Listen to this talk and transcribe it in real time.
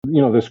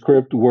the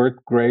script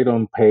worked great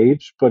on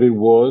page, but it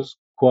was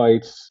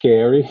quite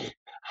scary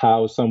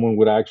how someone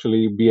would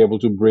actually be able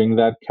to bring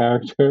that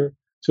character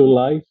to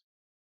life.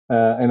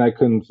 And I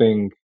couldn't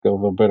think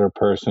of a better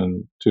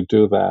person to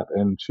do that.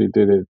 And she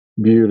did it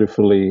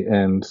beautifully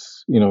and,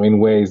 in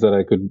ways that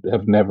I could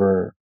have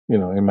never,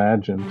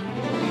 imagined.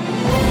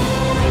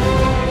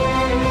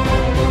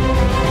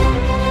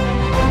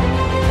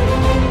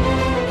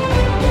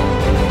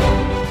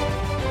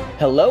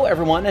 Hello,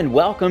 everyone, and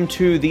welcome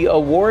to The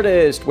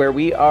Awardist, where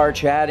we are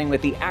chatting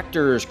with the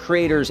actors,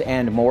 creators,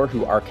 and more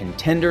who are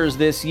contenders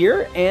this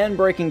year and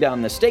breaking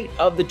down the state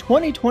of the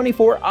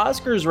 2024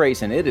 Oscars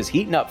race. And it is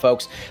heating up,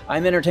 folks.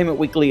 I'm Entertainment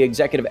Weekly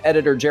executive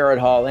editor Jared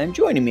Hall, and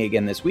joining me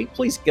again this week,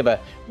 please give a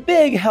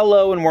big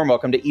hello and warm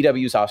welcome to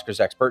EW's Oscars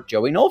expert,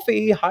 Joey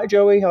Nolfi. Hi,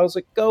 Joey. How's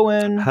it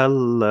going?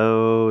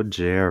 Hello,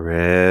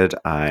 Jared.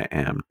 I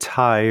am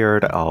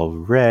tired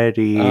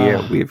already.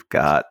 We've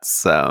got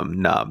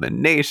some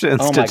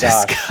nominations to discuss.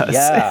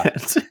 Yeah.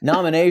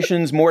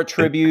 Nominations, more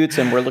tributes,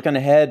 and we're looking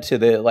ahead to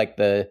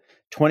the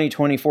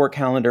 2024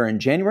 calendar in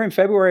January and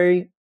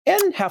February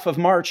and half of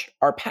March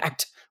are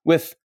packed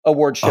with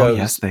award shows. Oh,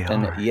 yes, they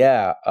are.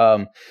 Yeah.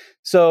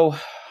 So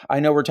I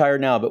know we're tired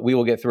now, but we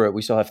will get through it.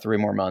 We still have 3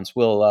 more months.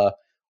 We'll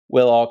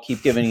all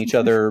keep giving each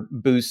other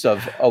boosts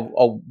of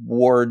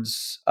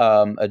awards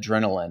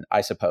adrenaline,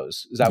 I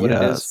suppose. Is that what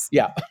it is?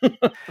 Yeah.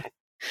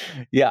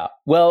 Yeah.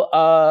 Well,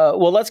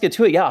 let's get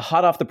to it. Yeah.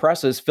 Hot off the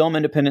presses, Film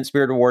Independent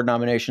Spirit Award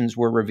nominations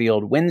were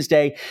revealed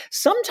Wednesday.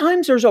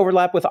 Sometimes there's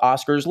overlap with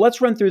Oscars.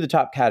 Let's run through the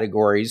top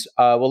categories.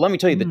 Let me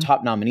tell you the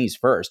top nominees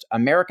first.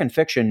 American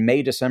Fiction,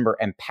 May, December,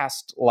 and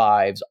Past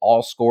Lives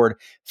all scored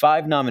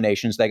 5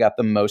 nominations. They got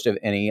the most of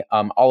any.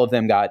 All of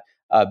them got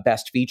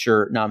Best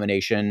Feature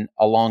nomination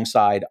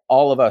alongside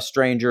All of Us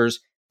Strangers,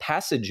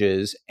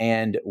 Passages,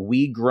 and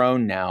We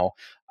Grown Now.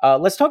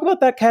 Let's talk about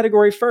that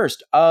category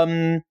first.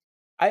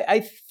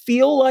 I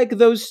feel like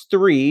those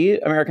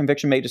 3, American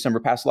Fiction, May, December,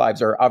 Past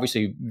Lives, are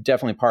obviously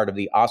definitely part of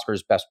the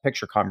Oscars Best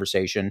Picture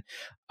conversation.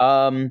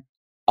 All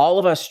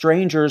of Us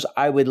Strangers,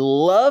 I would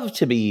love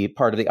to be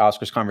part of the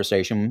Oscars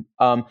conversation.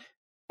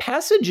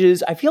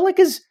 Passages, I feel like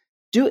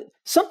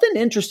something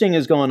interesting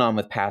is going on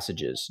with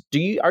Passages.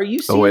 Are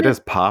you seeing it? Is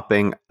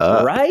popping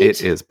up. Right?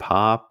 It is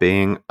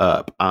popping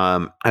up.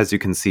 As you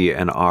can see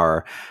in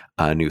our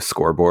new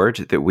scoreboard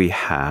that we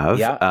have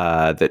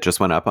that just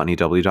went up on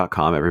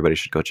EW.com. Everybody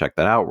should go check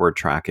that out. We're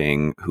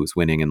tracking who's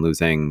winning and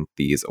losing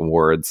these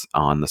awards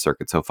on the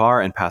circuit so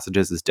far, and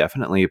Passages is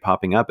definitely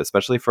popping up,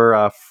 especially for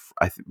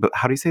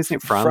how do you say his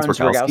name? Franz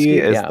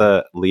Rogowski is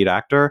the lead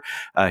actor.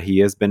 He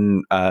has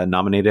been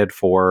nominated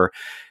for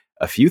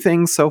a few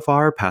things so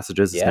far.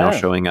 Passages is now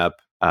showing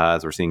up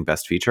as we're seeing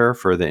Best Feature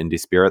for the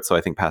Indie Spirit. So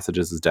I think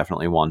Passages is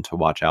definitely one to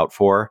watch out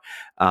for.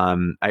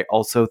 I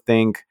also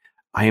think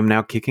I am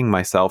now kicking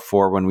myself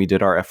for when we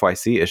did our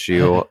FYC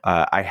issue.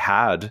 I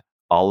had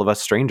All of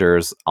Us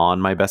Strangers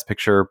on my Best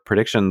Picture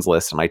predictions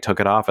list, and I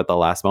took it off at the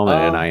last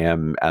moment.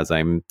 And as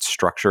I'm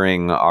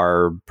structuring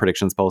our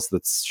predictions post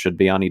that should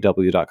be on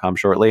EW.com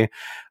shortly,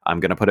 I'm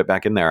going to put it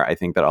back in there. I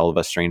think that All of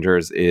Us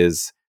Strangers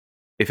is,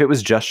 if it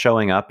was just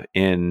showing up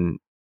in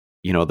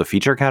the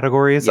feature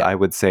categories, I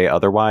would say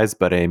otherwise.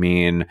 But I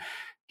mean,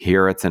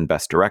 here it's in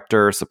Best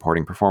Director,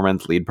 Supporting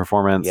Performance, Lead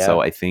Performance. Yeah.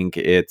 So I think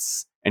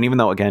and even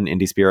though, again,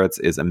 Indie Spirits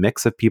is a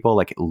mix of people,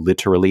 like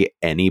literally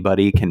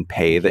anybody can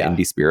pay the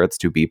Indie Spirits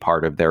to be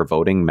part of their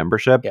voting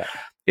membership. Yeah.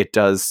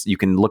 You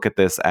can look at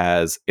this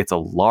as it's a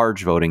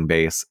large voting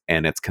base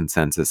and it's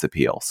consensus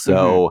appeal.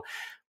 So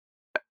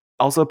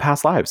also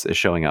Past Lives is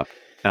showing up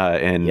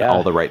in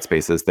all the right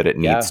spaces that it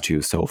needs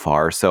to so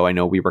far. So I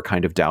know we were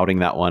kind of doubting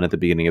that one at the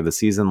beginning of the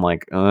season,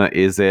 like,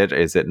 is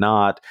it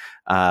not?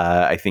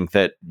 I think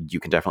that you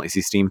can definitely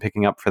see steam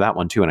picking up for that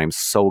one too, and I'm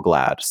so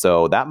glad.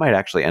 So that might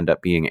actually end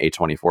up being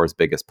A24's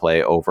biggest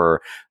play over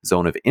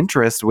Zone of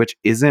Interest, which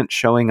isn't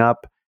showing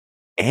up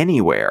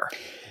anywhere.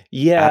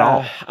 At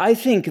all. I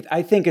think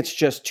it's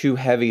just too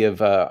heavy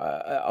of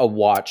a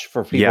watch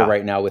for people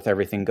right now with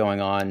everything going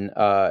on,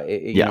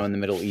 in the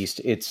Middle East.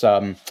 It's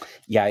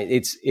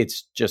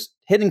it's just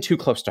hitting too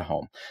close to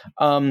home.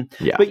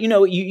 But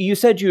you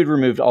said you had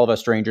removed All of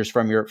Us Strangers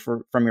from your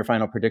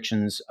final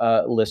predictions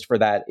list for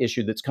that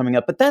issue that's coming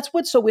up. But that's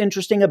what's so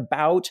interesting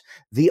about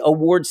the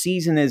award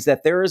season is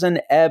that there is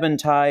an ebb and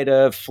tide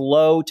of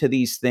flow to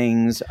these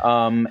things.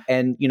 1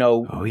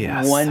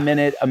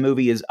 minute a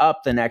movie is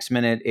up, the next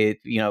minute it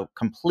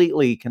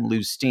completely can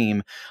lose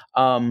steam.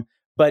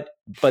 But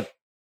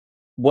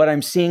what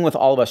I'm seeing with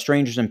All of Us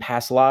Strangers and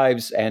Past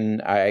Lives,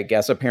 and I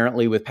guess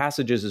apparently with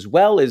Passages as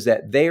well, is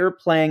that they're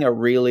playing a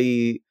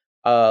really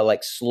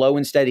slow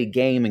and steady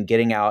game and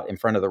getting out in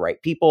front of the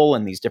right people.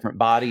 And these different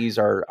bodies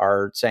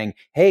are saying,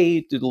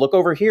 hey, look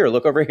over here,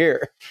 look over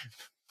here.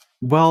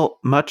 Well,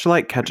 much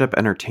like Ketchup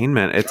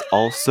Entertainment, it's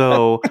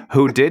also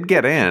who did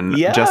get in.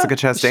 Jessica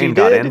Chastain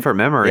got in for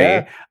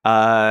Memory.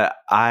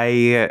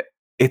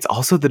 it's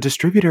also the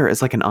distributor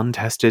is like an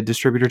untested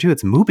distributor too.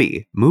 It's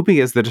Mubi.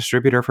 Mubi is the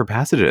distributor for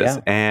Passages,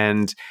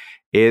 and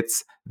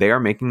they are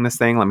making this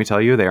thing. Let me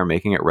tell you, they are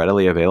making it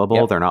readily available.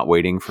 Yep. They're not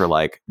waiting for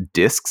like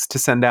discs to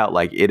send out.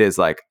 Like it is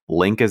like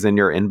link is in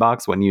your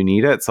inbox when you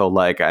need it. So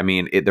like, I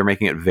mean, they're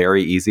making it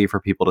very easy for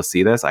people to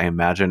see this. I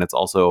imagine it's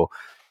also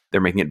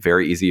they're making it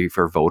very easy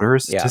for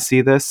voters to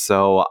see this.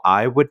 So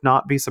I would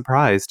not be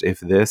surprised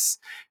if this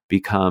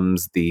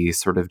becomes the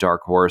sort of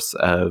dark horse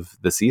of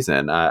the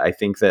season. I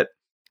think that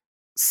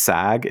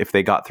SAG, if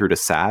they got through to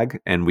SAG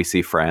and we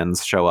see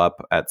Friends show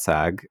up at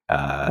SAG,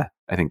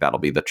 I think that'll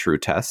be the true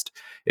test.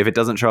 If it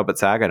doesn't show up at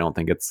SAG, I don't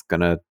think it's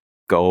going to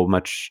go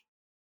much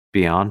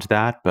beyond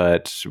that.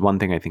 But one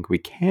thing I think we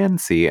can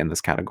see in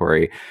this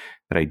category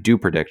that I do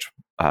predict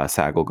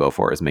SAG will go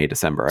for is May,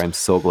 December. I'm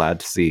so glad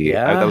to see.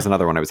 That was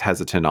another one I was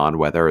hesitant on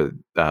whether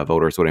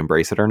voters would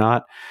embrace it or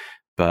not.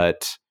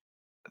 But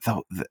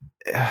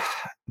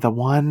the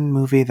one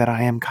movie that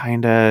I am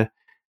kind of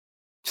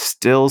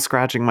still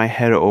scratching my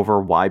head over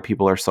why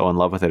people are so in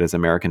love with it is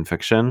American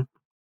Fiction.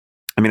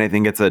 I mean, I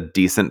think it's a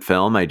decent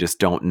film. I just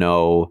don't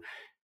know.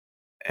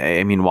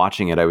 I mean,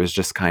 watching it, I was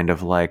just kind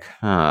of like,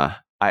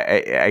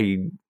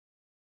 I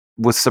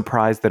was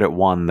surprised that it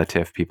won the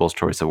TIFF People's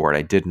Choice Award.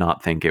 I did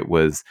not think it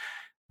was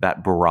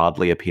that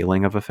broadly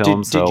appealing of a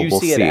film. Did you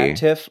see it at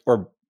TIFF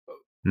or?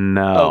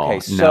 No, okay,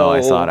 so no,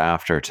 I saw it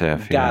after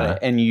TIFF. Got it.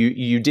 And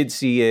you did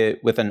see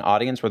it with an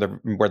audience? Were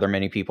there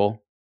many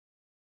people?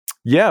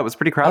 Yeah, it was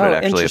pretty crowded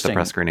actually at the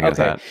press screening of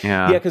that.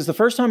 Yeah, because the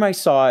first time I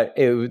saw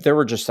it, there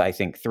were just, I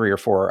think, 3 or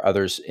 4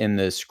 others in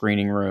the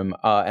screening room.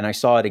 And I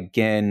saw it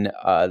again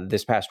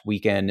this past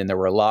weekend, and there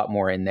were a lot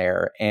more in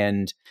there.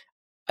 And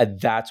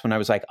that's when I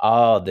was like,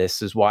 oh,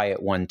 this is why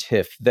it won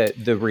TIFF.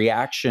 The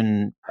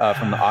reaction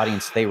from the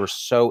audience, they were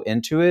so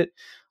into it.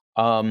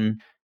 And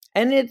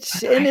it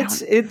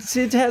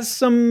has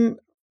some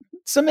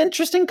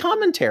interesting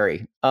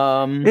commentary.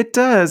 It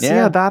does.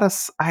 Yeah, that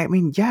is, I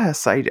mean,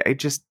 yes, I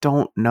just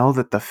don't know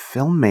that the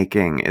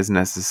filmmaking is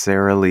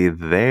necessarily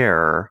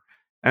there.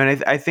 I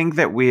mean, I think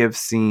that we have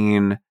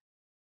seen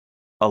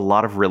a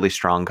lot of really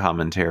strong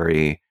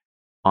commentary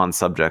on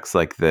subjects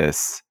like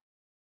this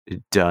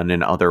done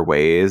in other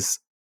ways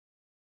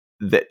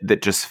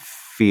that just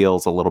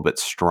feels a little bit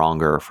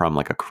stronger from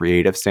like a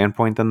creative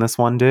standpoint than this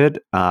one did.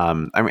 I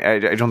mean, I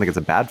don't think it's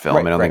a bad film.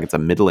 I don't think it's a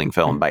middling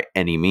film by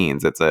any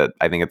means. I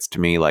think it's, to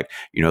me, like,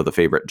 the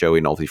favorite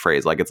Joey Nolte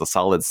phrase, like it's a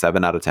solid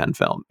 7 out of 10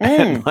 film.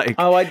 And like,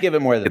 I'd give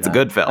it more than it's a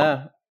good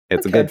film.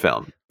 It's a good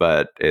film,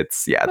 but it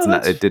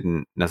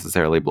didn't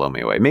necessarily blow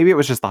me away. Maybe it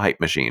was just the hype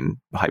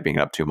machine hyping it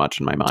up too much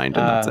in my mind,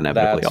 and that's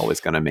inevitably always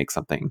going to make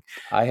something.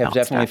 I have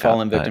definitely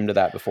fallen victim to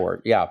that before.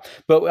 Yeah.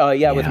 But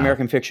with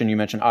American Fiction, you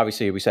mentioned,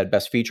 obviously we said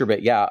best feature, but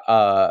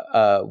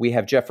we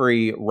have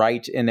Jeffrey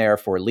Wright in there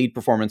for lead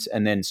performance,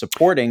 and then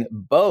supporting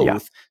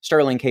both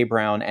Sterling K.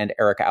 Brown and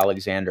Erica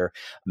Alexander.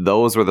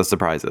 Those were the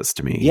surprises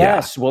to me.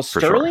 Yes. Well,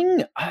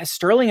 Sterling,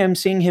 I'm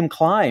seeing him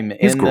climb.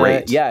 He's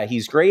great.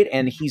 He's great.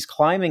 And he's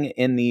climbing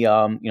in the,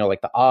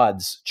 like the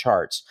odds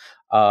charts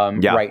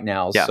right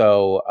now. Yeah.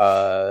 So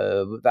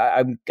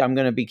I'm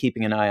going to be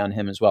keeping an eye on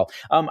him as well.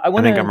 I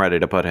think I'm ready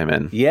to put him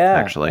in. Yeah,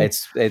 actually, I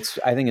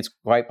think it's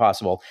quite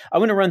possible. I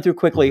want to run through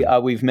quickly.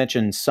 We've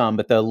mentioned some,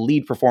 but the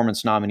lead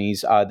performance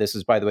nominees. This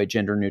is, by the way,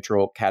 gender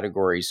neutral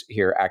categories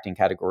here, acting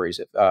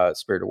categories.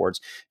 Spirit Awards.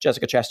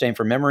 Jessica Chastain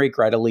for Memory,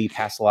 Greta Lee,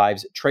 Past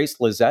Lives, Trace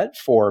Lizette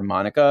for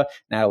Monica,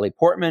 Natalie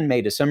Portman,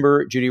 May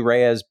December, Judy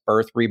Reyes,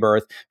 Birth,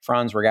 Rebirth,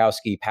 Franz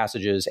Rogowski,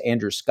 Passages,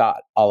 Andrew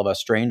Scott, All of Us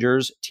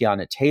Strangers,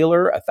 Tiana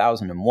Taylor,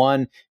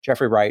 1001,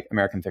 Jeffrey Wright,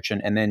 American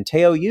Fiction, and then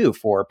Teo Yu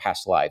for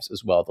Past Lives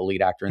as well, the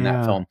lead actor in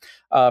that film.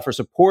 For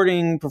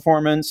supporting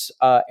performance,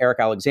 Eric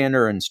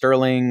Alexander and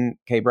Sterling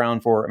K. Brown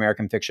for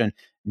American Fiction.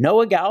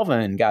 Noah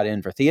Galvin got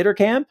in for Theater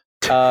Camp.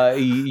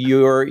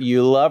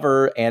 You love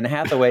her. Anne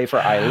Hathaway for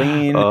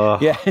Eileen.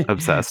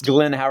 Obsessed.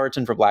 Glenn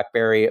Howerton for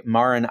Blackberry.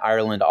 Marin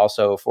Ireland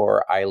also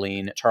for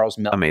Eileen. Charles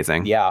Melton.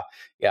 Amazing. Yeah.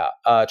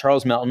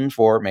 Charles Melton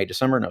for May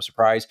December, no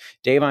surprise.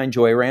 Davine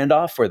Joy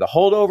Randolph for The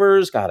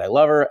Holdovers. God, I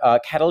love her.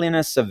 Catalina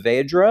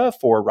Saavedra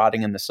for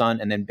Rotting in the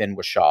Sun, and then Ben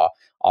Whishaw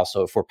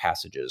also for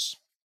Passages.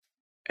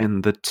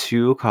 And the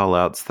 2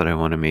 call-outs that I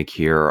want to make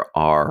here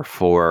are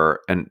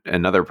for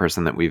another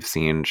person that we've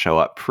seen show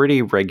up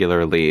pretty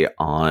regularly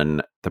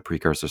on the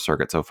precursor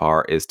circuit so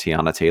far is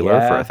Tiana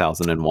Taylor for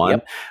 1001.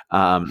 Yep.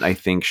 I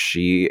think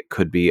she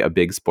could be a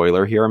big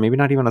spoiler here, or maybe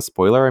not even a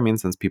spoiler. I mean,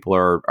 since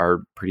people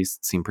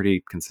seem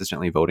pretty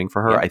consistently voting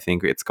for her, I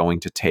think it's going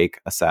to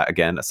take a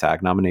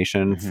SAG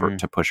nomination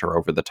to push her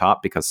over the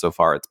top, because so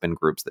far it's been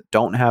groups that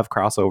don't have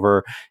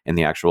crossover in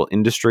the actual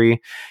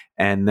industry.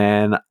 And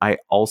then I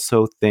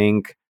also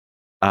think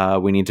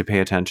we need to pay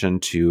attention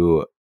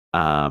to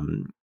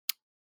Anne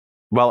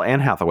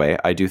Hathaway.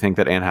 I do think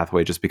that Anne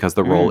Hathaway, just because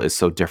the role is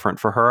so different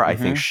for her, I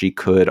think she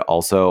could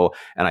also,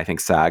 and I think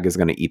SAG is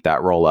going to eat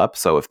that role up.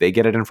 So if they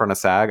get it in front of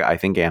SAG, I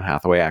think Anne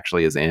Hathaway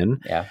actually is in.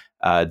 Yeah.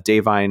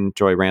 Davine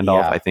Joy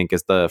Randolph, I think,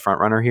 is the front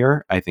runner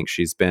here. I think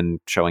she's been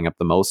showing up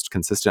the most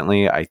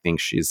consistently. I think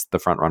she's the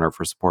front runner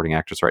for supporting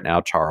actress right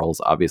now.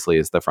 Charles obviously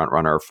is the front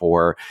runner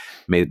for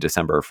May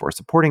December for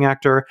supporting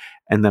actor.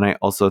 And then I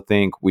also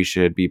think we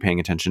should be paying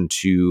attention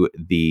to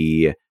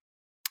the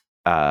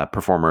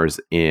performers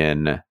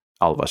in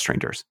All of Us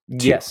Strangers.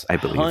 Too. Yes, I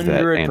believe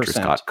that Andrew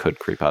Scott could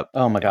creep up.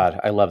 Oh my God,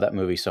 I love that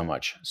movie so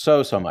much,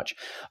 so much.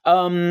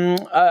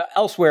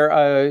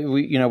 Elsewhere,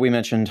 we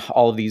mentioned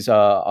all of these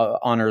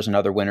honors and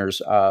other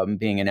winners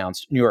being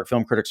announced. New York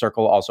Film Critics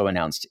Circle also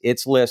announced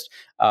its list.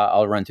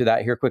 I'll run through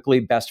that here quickly.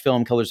 Best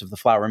Film, Killers of the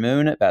Flower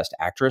Moon. Best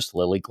Actress,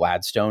 Lily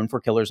Gladstone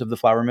for Killers of the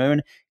Flower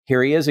Moon.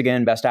 Here he is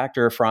again, Best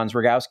Actor, Franz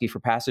Rogowski for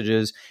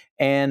Passages.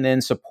 And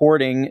then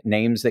supporting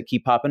names that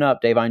keep popping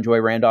up, Davine Joy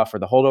Randolph for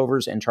The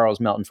Holdovers and Charles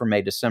Melton for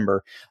May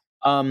December.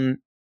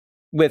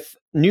 With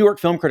New York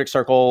Film Critics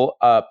Circle,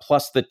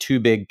 plus the two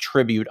big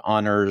tribute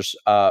honors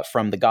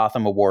from the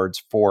Gotham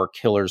Awards for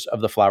Killers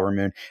of the Flower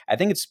Moon, I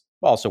think it's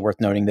also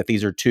worth noting that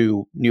these are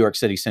two New York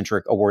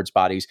City-centric awards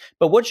bodies.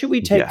 But what should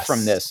we take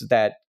from this,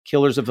 that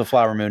Killers of the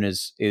Flower Moon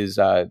is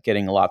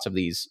getting lots of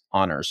these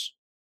honors?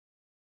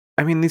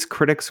 I mean, these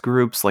critics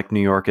groups like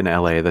New York and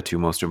LA, the two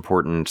most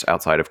important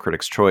outside of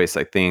Critics' Choice,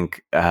 I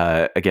think,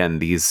 again,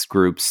 these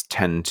groups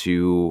tend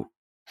to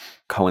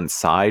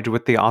coincide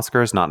with the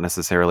Oscars, not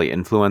necessarily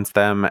influence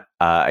them.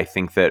 I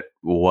think that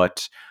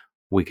what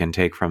we can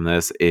take from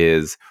this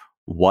is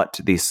what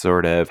these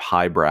sort of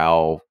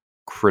highbrow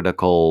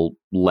critical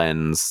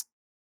lens,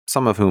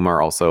 some of whom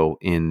are also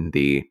in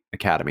the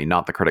Academy,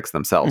 not the critics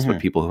themselves, but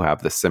people who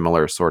have this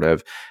similar sort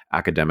of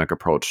academic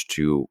approach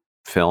to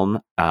film,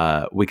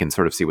 we can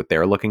sort of see what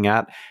they're looking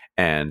at.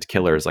 And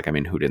Killers, like, I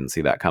mean, who didn't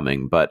see that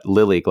coming? But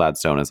Lily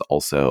Gladstone is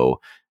also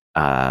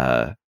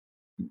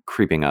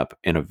creeping up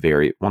in a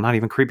very, well, not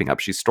even creeping up,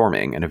 she's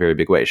storming in a very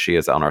big way. She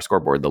is on our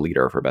scoreboard, the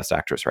leader for Best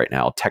Actress right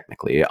now,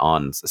 technically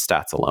on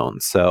stats alone.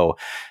 So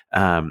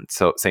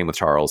same with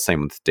Charles,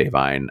 same with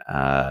Davine.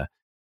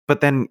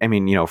 But then, I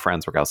mean,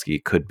 Franz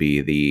Rogowski could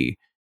be the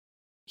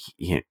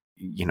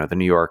the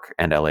New York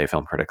and LA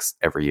film critics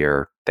every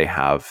year. They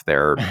have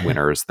their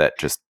winners that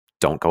just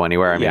don't go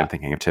anywhere. I mean, I'm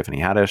thinking of Tiffany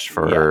Haddish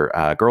for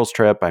Girls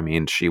Trip. I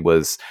mean, she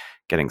was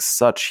getting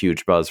such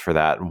huge buzz for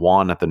that,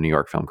 won at the New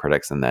York Film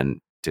Critics and then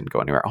didn't go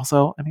anywhere.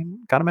 Also, I mean,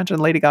 gotta mention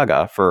Lady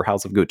Gaga for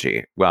House of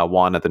Gucci. Well,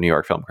 won at the New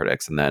York Film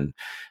Critics and then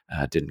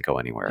didn't go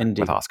anywhere with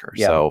Oscars.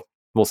 Yeah. So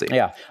we'll see.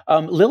 Yeah.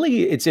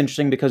 Lily, it's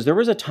interesting because there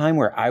was a time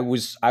where I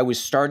was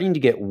starting to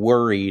get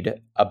worried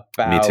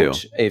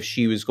about if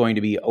she was going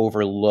to be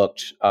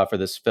overlooked for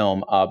this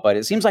film. But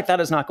it seems like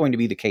that is not going to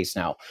be the case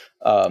now.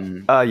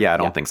 I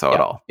don't think so at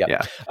all.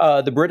 Yeah.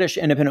 The British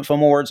Independent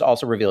Film Awards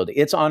also revealed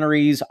its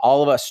honorees.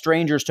 All of Us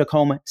Strangers took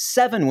home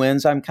 7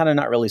 wins. I'm kind of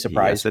not really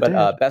surprised. Yes,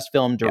 but Best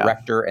Film,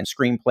 Director, and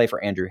Screenplay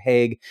for Andrew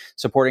Haigh.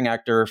 Supporting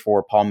Actor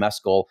for Paul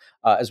Mescal,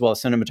 as well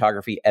as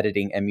Cinematography,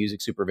 Editing, and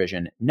Music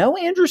Supervision. No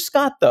Andrew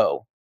Scott, though.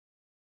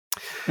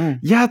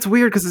 Yeah, it's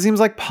weird because it seems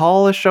like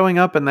Paul is showing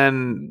up and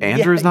then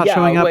Andrew's not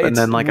showing up, and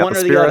then like at the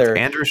Spirits,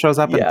 Andrew shows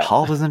up and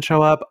Paul doesn't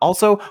show up.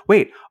 Also,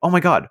 wait, oh my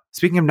God,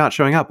 speaking of not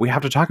showing up, we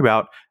have to talk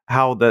about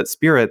how the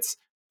Spirits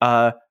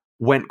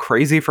went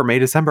crazy for May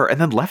December and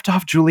then left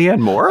off Julianne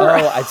Moore.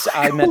 Oh,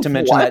 I meant to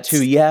mention that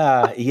too.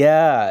 Yeah,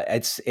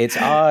 it's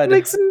odd. It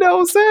makes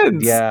no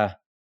sense. Yeah,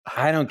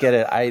 I don't get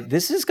it.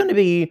 This is going to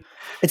be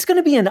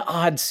an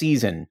odd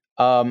season.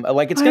 We're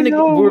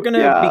going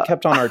to be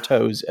kept on our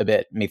toes a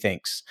bit,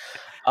 methinks.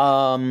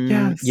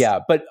 Yes. Yeah,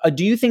 but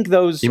do you think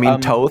those? You mean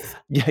Toth?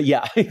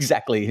 Yeah,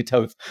 exactly,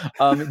 Toth.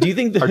 Do you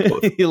think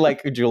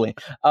like Julie?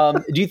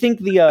 Do you think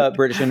the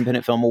British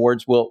Independent Film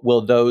Awards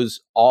will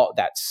those all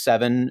that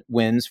 7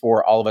 wins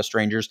for All of Us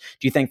Strangers?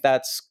 Do you think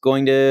that's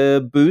going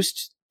to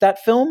boost that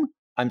film?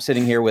 I'm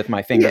sitting here with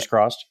my fingers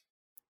crossed.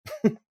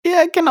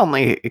 Yeah, it can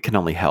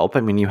only help.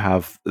 I mean, you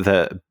have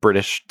the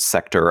British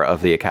sector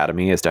of the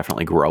Academy is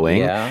definitely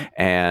growing,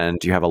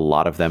 and you have a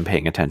lot of them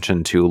paying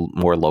attention to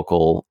more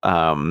local.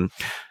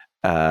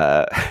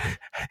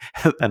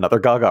 Another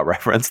Gaga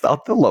reference, the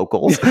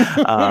locals.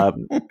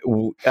 Paying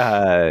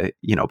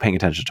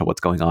attention to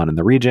what's going on in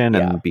the region,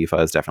 and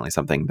BIFA is definitely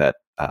something that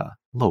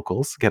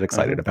locals get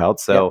excited about.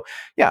 So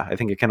I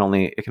think it can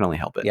only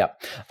help it. Yeah.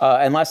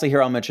 And lastly,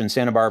 here I'll mention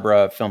Santa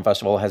Barbara Film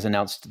Festival has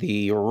announced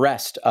the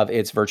rest of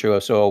its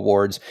Virtuoso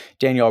Awards.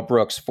 Danielle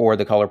Brooks for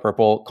The Color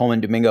Purple,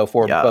 Coleman Domingo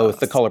for both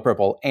The Color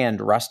Purple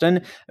and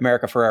Rustin,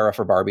 America Ferrera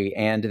for Barbie,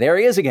 and there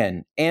he is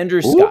again,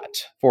 Andrew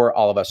Scott for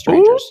All of Us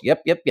Strangers.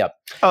 Yep.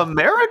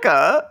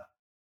 America.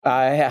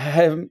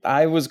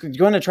 I was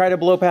going to try to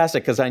blow past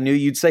it because I knew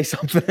you'd say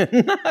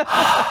something.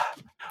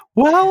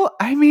 Well,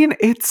 I mean,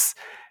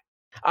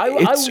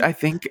 I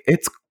think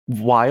it's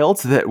wild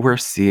that we're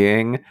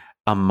seeing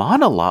a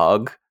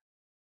monologue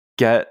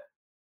get.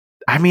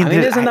 I mean,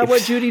 isn't that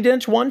what Judi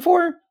Dench won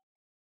for?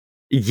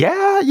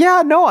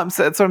 Yeah. No, that's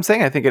what I'm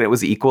saying. I think it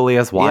was equally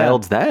as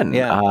wild then.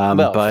 Yeah.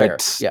 But fair.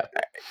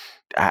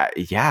 I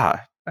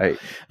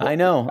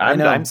know.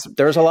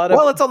 There's a lot of.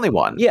 Well, it's only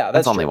one. Yeah,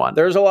 that's only true. one.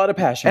 There's a lot of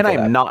passion. And for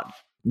I'm that. not.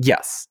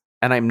 Yes.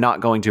 And I'm not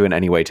going to in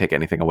any way take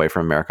anything away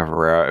from America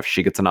Ferrera. If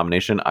she gets a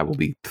nomination, I will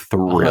be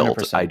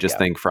thrilled. I just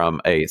think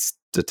from a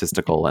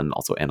statistical and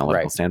also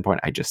analytical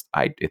standpoint,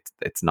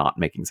 it's not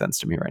making sense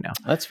to me right now.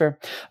 That's fair.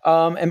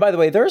 And by the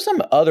way, there are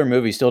some other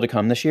movies still to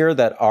come this year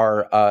that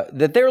are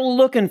that they're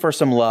looking for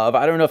some love.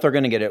 I don't know if they're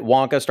going to get it.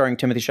 Wonka, starring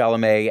Timothée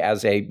Chalamet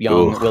as a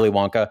young Willy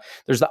Wonka.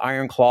 There's The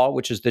Iron Claw,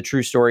 which is the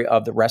true story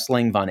of the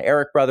wrestling Von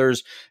Erich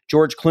brothers.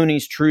 George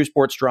Clooney's true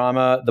sports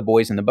drama, The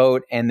Boys in the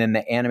Boat, and then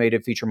the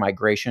animated feature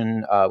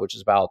Migration, which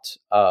is about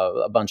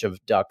a bunch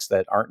of ducks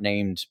that aren't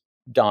named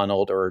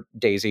Donald or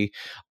Daisy.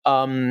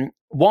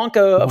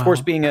 Wonka, of course,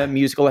 being a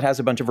musical, it has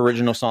a bunch of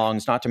original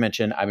songs, not to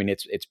mention, I mean,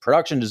 it's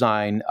production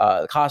design,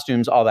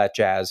 costumes, all that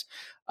jazz.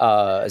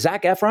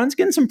 Zac Efron's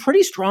getting some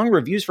pretty strong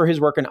reviews for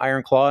his work in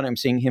Iron Claw, and I'm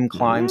seeing him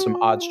climb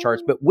some odds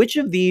charts. But which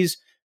of these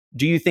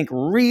do you think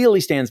really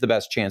stands the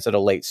best chance at a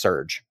late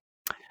surge?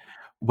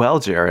 Well,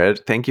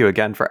 Jared, thank you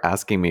again for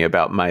asking me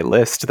about my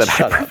list that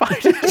I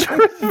provided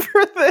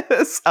for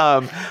this.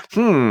 I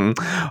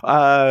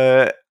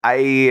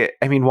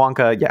mean,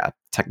 Wonka,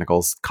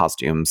 technicals,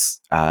 costumes,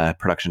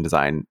 production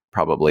design,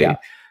 probably.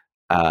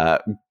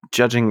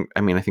 Judging,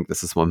 I mean, I think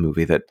this is one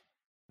movie that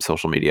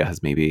social media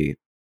has maybe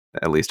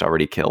at least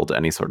already killed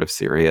any sort of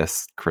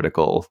serious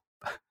critical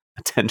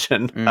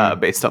attention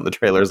based on the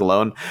trailers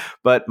alone.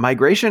 But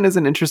Migration is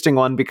an interesting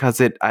one because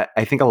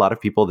I think a lot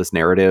of people, this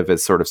narrative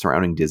is sort of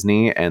surrounding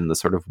Disney and the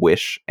sort of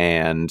Wish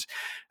and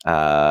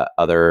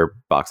other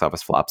box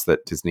office flops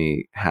that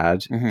Disney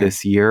had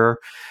this year.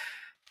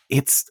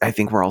 I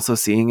think we're also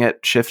seeing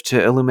it shift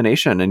to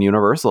Illumination and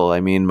Universal. I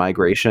mean,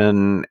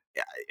 Migration,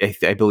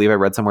 I believe I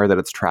read somewhere that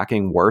it's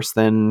tracking worse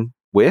than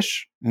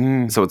Wish.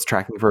 So it's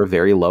tracking for a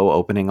very low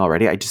opening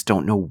already. I just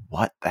don't know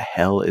what the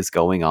hell is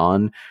going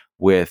on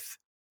with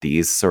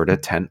these sort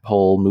of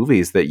tentpole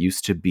movies that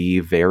used to be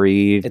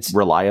very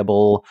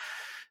reliable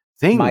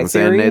things. My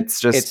theory, and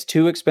it's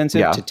too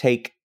expensive to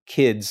take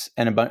kids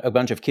and a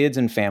bunch of kids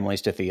and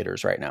families to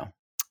theaters right now.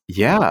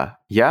 Yeah,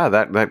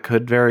 that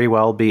could very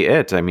well be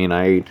it. I mean,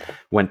 I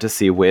went to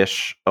see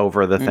Wish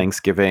over the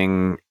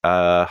Thanksgiving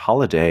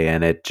holiday,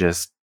 and it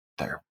just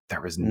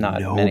there was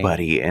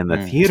nobody in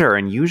the theater.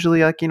 And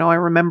usually, like, I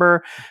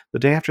remember the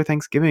day after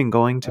Thanksgiving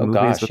going to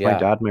movies with my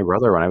dad and my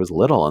brother when I was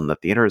little, and the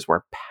theaters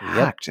were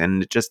packed.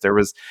 And there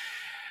was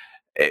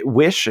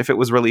Wish, if it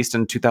was released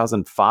in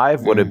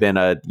 2005, would have been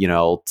a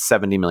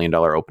 $70 million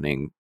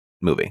opening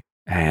movie,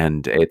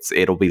 and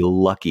it'll be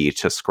lucky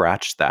to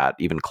scratch that,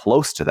 even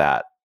close to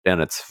that,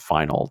 in its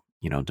final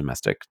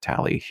domestic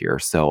tally here.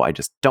 So I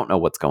just don't know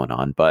what's going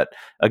on. But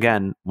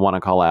again, want to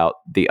call out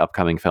the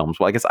upcoming films.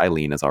 Well, I guess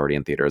Eileen is already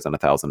in theaters, and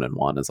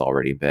 1001 has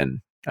already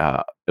been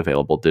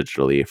available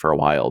digitally for a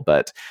while.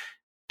 But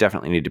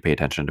definitely need to pay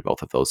attention to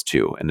both of those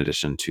too, in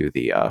addition to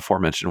the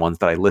aforementioned ones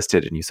that I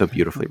listed and you so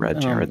beautifully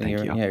read, Jared.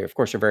 Thank you. Yeah, of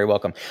course, you're very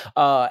welcome.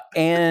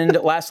 And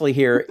lastly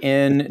here,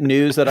 in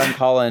news that I'm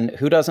calling,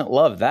 who doesn't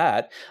love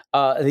that?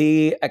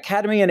 The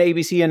Academy and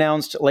ABC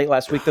announced late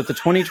last week that the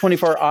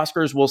 2024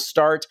 Oscars will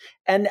start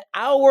an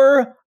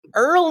hour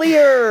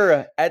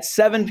earlier at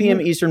 7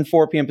 p.m. Eastern,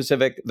 4 p.m.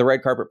 Pacific. The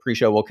red carpet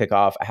pre-show will kick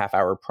off a half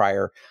hour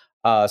prior.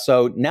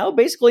 So now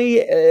basically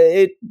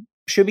it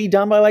should be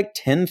done by like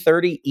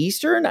 10:30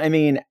 Eastern. I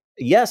mean,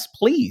 yes,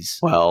 please.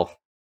 Well,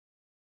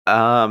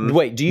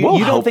 wait, you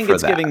don't think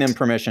it's giving them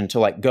permission to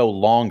like go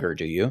longer,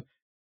 do you?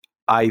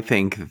 I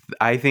think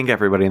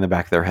everybody in the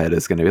back of their head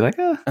is going to be like,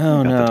 oh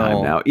got no, the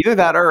time now. Either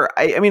that, or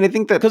I mean, I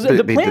think that because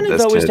the plan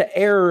though is to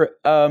air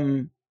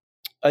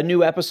a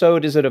new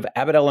episode. Is it of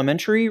Abbott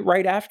Elementary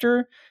right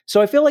after?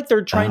 So I feel like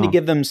they're trying to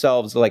give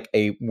themselves like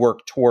a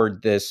work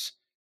toward this.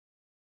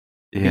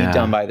 Be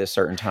done by this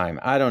certain time.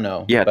 I don't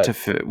know. Yeah, to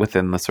fit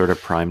within the sort of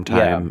prime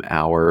time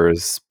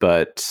hours.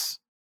 But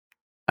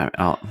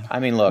I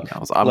mean, look,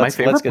 my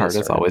favorite part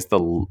is always the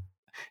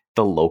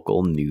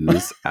local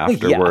news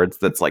afterwards.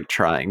 That's like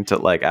trying to,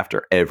 like,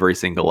 after every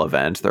single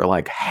event, they're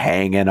like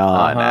hanging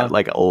on at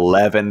like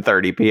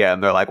 11:30 p.m.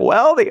 They're like,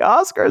 well, the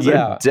Oscars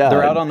are done.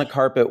 They're out on the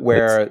carpet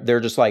where they're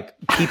just like,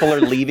 people are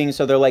leaving,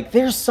 so they're like,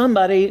 there's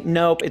somebody.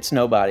 Nope, it's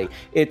nobody.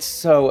 It's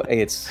so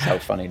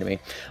funny to me.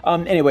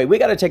 Anyway, we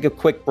got to take a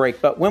quick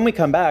break, but when we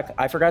come back,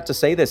 I forgot to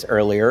say this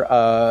earlier,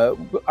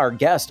 our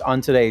guest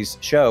on today's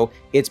show,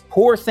 it's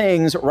Poor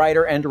Things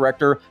writer and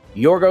director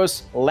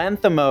Yorgos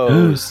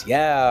Lanthimos.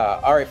 Yeah.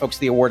 All right, folks,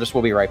 the Awardist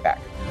will be right back.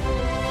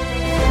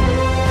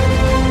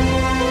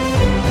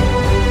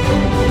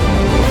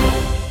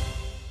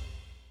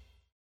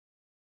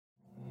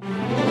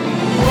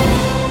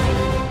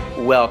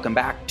 Welcome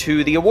back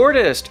to The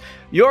Awardist.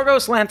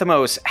 Yorgos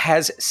Lanthimos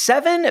has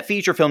 7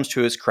 feature films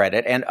to his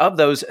credit, and of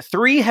those,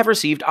 3 have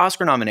received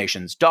Oscar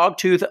nominations: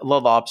 Dogtooth, The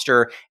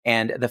Lobster,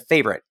 and The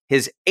Favorite.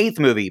 His 8th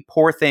movie,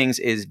 Poor Things,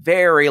 is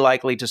very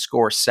likely to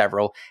score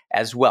several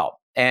as well.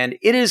 And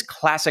it is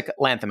classic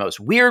Lanthimos,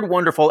 weird,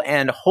 wonderful,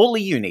 and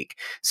wholly unique.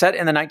 Set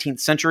in the 19th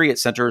century, it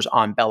centers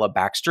on Bella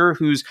Baxter,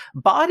 whose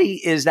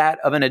body is that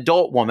of an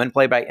adult woman,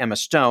 played by Emma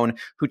Stone,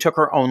 who took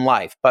her own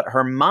life, but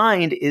her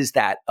mind is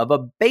that of a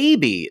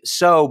baby.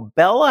 So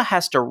Bella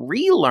has to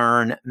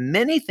relearn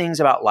many things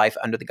about life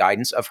under the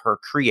guidance of her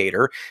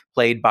creator,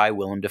 played by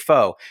Willem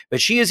Dafoe.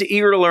 But she is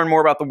eager to learn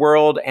more about the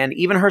world and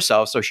even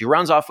herself, so she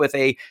runs off with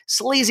a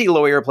sleazy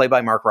lawyer played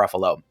by Mark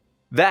Ruffalo.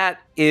 That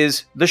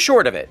is the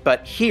short of it,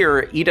 but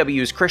here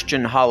EW's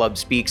Christian Holub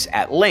speaks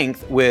at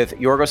length with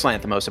Yorgos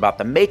Lanthimos about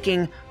the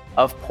making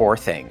of Poor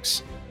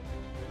Things.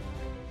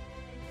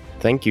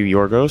 Thank you,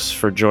 Yorgos,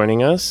 for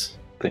joining us.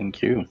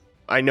 Thank you.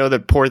 I know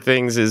that Poor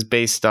Things is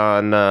based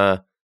on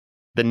the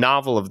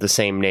novel of the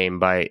same name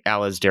by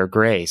Alasdair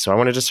Gray, so I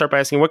wanted to start by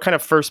asking what kind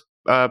of first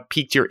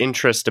piqued your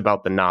interest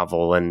about the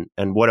novel, and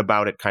what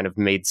about it kind of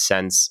made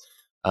sense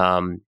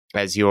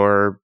as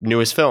your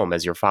newest film,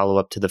 as your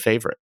follow-up to The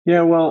Favorite?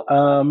 Yeah, well,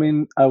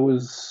 I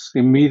was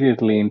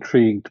immediately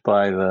intrigued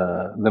by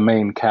the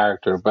main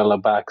character, Bella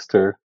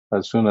Baxter,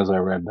 as soon as I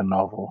read the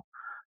novel.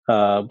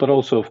 But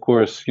also, of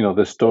course,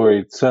 the story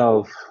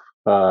itself,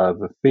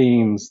 the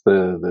themes,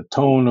 the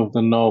tone of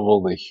the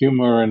novel, the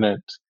humor in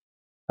it,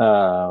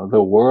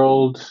 the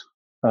world,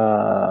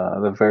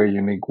 the very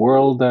unique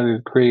world that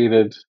it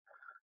created.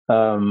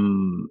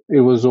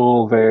 It was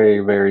all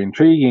very, very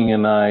intriguing,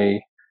 and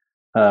I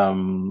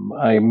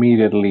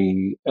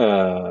immediately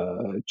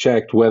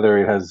checked whether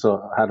it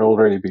had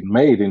already been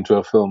made into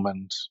a film,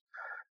 and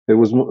I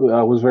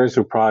was very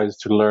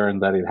surprised to learn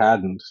that it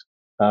hadn't.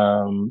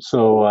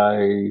 So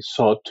I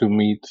sought to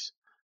meet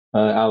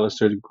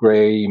Alasdair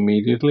Gray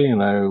immediately,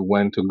 and I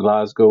went to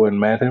Glasgow and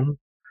met him,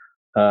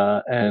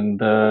 and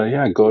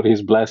got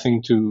his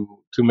blessing to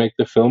make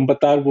the film.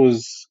 But that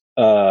was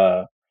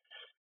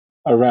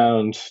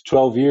around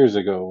 12 years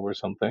ago or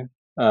something.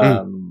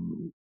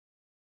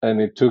 And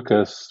it took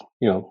us,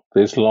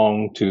 this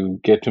long to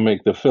get to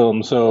make the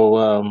film.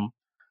 So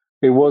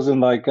it wasn't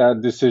like a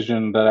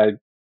decision that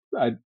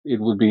it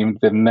would be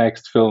the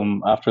next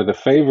film after The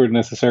Favorite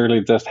necessarily.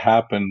 It just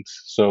happened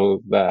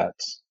so that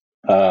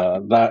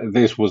that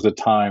this was the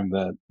time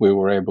that we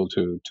were able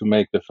to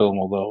make the film.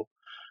 Although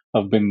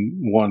I've been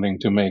wanting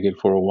to make it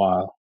for a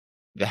while.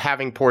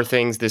 Having Poor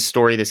Things, this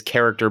story, this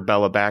character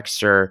Bella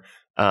Baxter,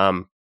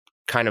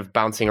 kind of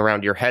bouncing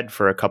around your head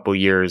for a couple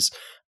years.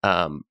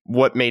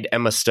 What made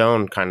Emma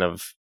Stone kind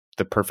of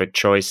the perfect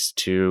choice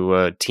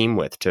to team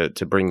with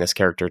to bring this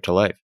character to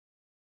life?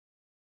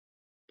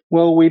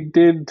 Well, we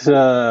did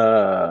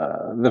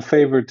The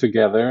Favorite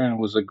together, and it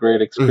was a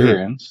great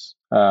experience.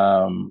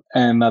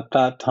 And at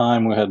that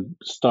time, we had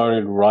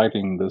started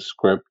writing the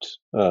script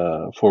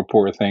for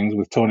Poor Things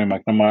with Tony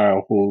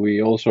McNamara, who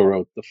we also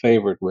wrote The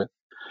Favorite with.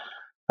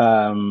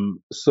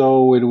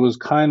 So it was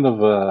kind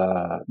of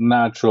a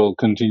natural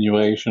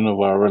continuation of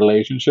our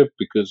relationship,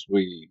 because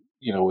we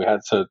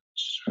had such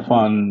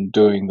fun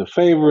doing The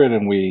Favorite,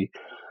 and we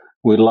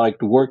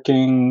liked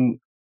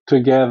working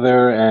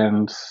together.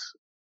 And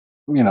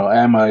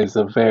Emma is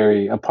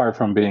apart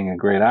from being a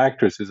great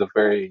actress, is a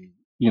very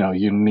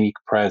unique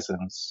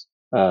presence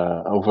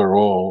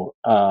overall.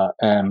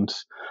 And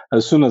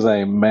as soon as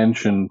I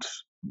mentioned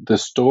the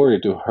story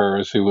to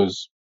her, she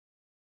was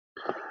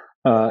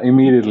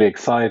immediately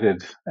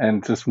excited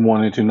and just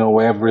wanted to know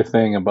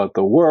everything about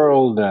the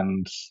world,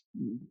 and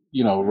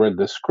read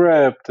the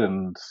script,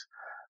 and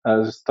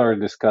started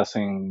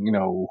discussing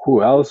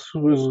who else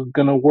was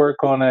gonna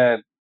work on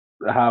it,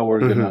 how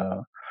we're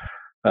gonna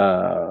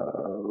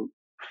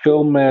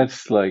film it,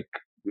 like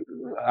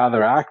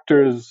other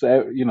actors.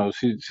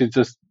 She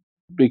just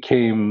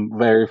became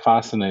very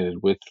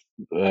fascinated with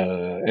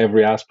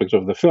every aspect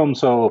of the film.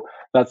 So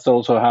that's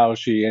also how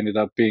she ended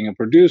up being a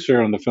producer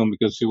on the film,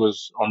 because she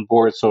was on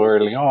board so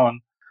early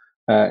on,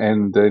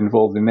 and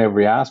involved in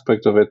every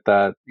aspect of it,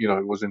 that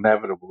it was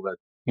inevitable that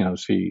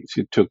she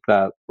took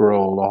that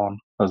role on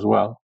as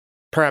well.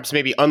 Perhaps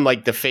maybe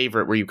unlike The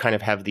Favorite, where you kind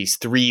of have these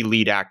three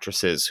lead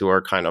actresses who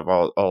are kind of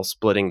all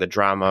splitting the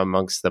drama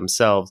amongst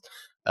themselves,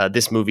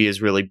 this movie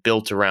is really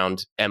built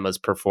around Emma's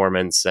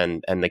performance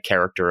and the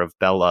character of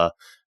Bella.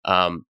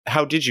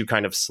 How did you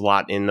kind of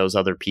slot in those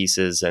other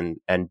pieces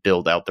and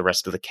build out the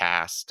rest of the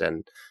cast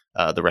and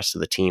the rest of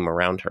the team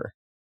around her?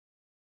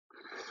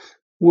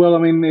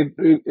 Well,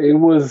 it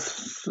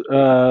was,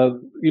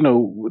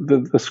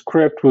 the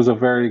script was a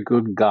very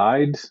good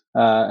guide,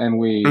 and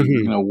we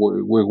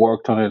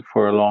worked on it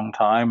for a long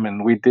time,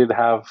 and we did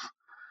have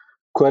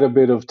quite a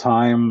bit of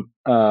time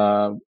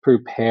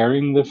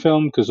preparing the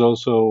film, because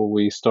also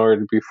we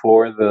started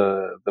before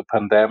the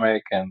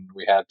pandemic, and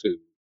we had to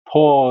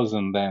pause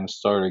and then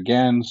start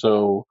again.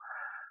 So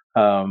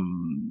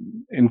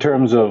in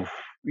terms of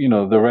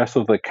the rest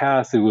of the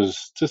cast, it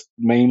was just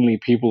mainly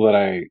people that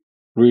I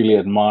really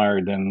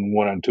admired and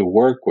wanted to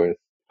work with,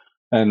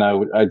 and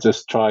I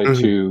just tried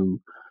to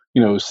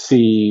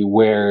see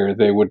where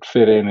they would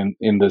fit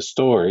in the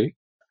story.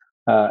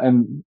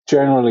 And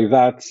generally,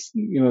 that's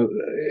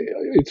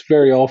it's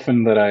very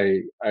often that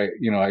I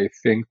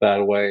think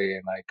that way,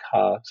 and I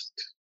cast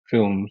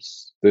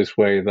films this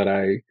way, that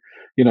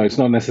it's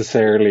not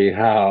necessarily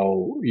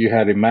how you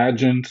had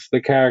imagined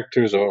the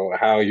characters or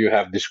how you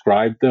have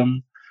described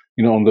them,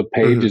 on the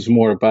page. It's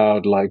more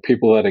about like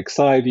people that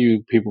excite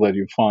you, people that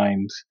you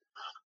find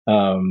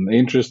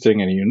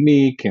interesting and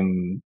unique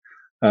and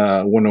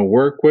want to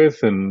work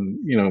with, and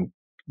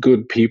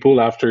good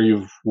people after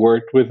you've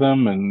worked with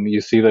them and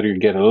you see that you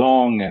get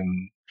along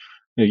and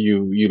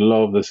you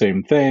love the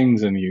same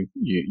things, and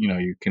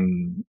you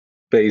can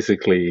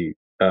basically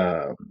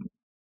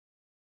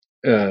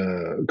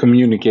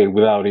communicate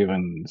without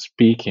even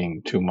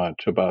speaking too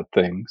much about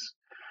things.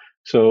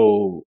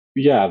 So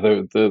yeah,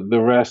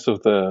 the rest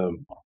of the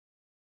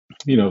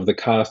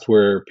cast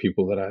were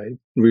people that I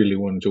really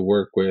wanted to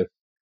work with,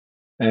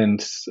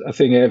 and I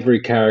think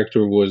every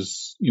character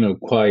was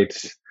quite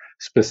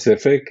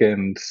specific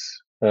and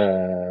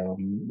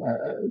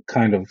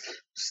kind of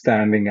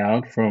standing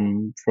out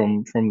from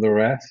the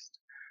rest.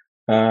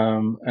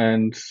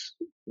 And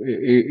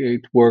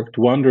it worked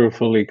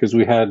wonderfully because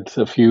we had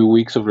a few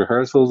weeks of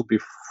rehearsals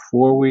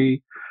before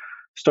we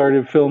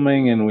started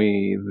filming, and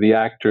the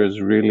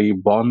actors really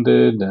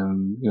bonded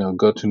and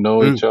got to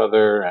know each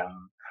other, and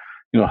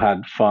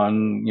had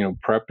fun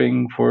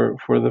prepping for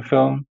the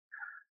film.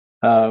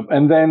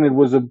 And then it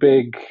was a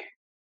big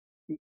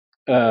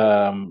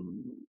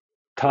um,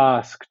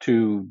 task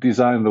to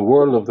design the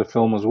world of the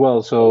film as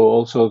well. So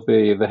also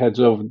the heads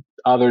of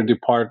other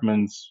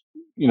departments,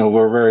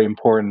 were very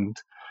important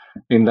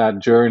in that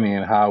journey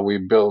and how we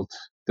built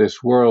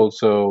this world.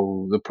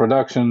 So the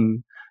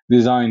production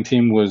design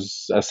team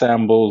was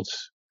assembled,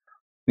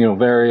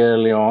 very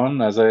early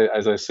on. As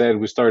I said,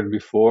 we started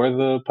before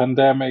the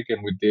pandemic,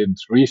 and we did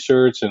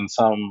research and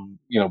some,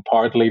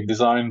 partly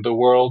designed the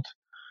world,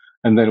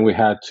 and then we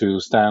had to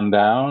stand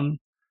down.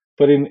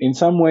 But in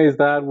some ways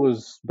that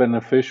was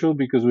beneficial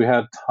because we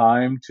had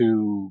time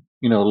to,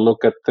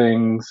 look at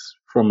things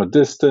from a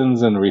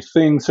distance and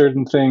rethink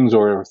certain things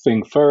or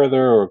think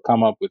further or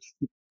come up with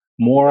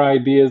more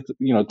ideas,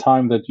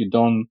 time that you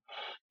don't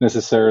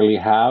necessarily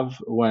have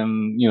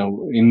when,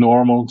 in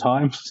normal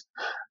times.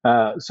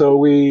 So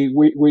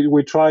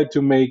we tried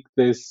to make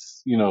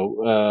this,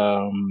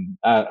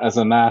 as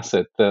an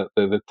asset,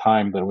 the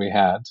time that we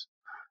had.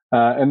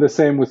 And the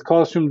same with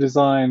costume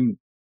design.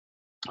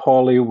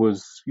 Holly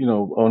was,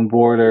 on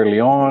board early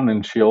on,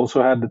 and she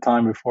also had the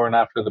time before and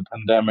after the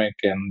pandemic.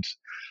 And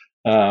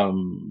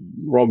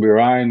Robbie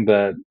Ryan,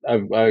 that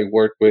I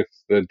worked with,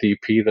 the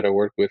DP that I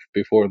worked with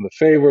before in The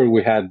Favor,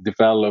 we had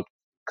developed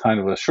kind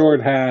of a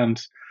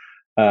shorthand.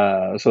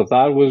 So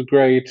that was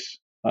great.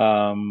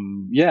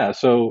 Yeah,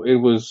 so it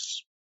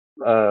was,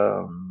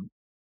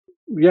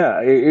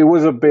 yeah, it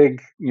was a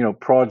big,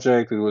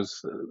 project. It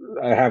was,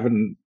 I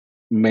haven't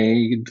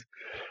made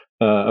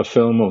a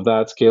film of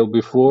that scale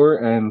before,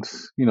 and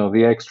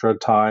the extra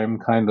time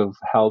kind of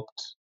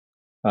helped,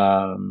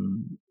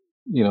 um,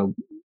 you know,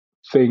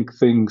 think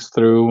things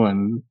through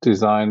and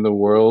design the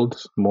world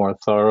more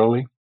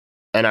thoroughly.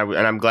 And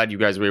I'm glad you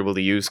guys were able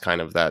to use kind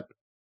of that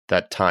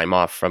time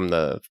off from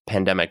the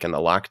pandemic and the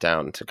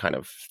lockdown to kind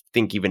of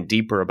think even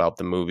deeper about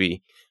the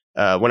movie.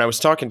 When I was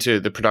talking to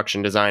the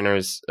production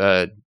designers,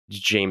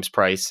 James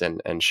Price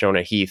and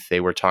Shona Heath, they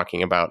were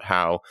talking about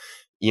how,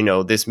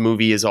 this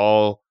movie is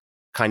all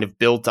kind of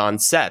built on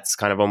sets,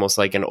 kind of almost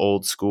like an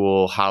old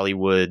school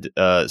Hollywood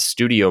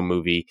studio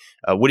movie.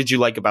 What did you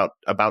like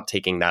about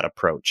taking that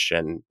approach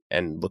and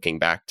looking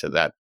back to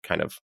that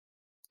kind of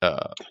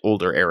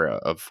older era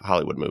of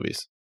Hollywood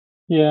movies?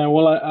 Yeah,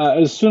 well,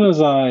 as soon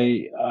as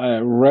I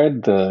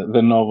read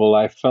the novel,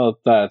 I felt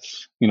that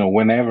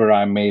whenever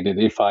I made it,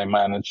 if I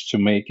managed to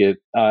make it,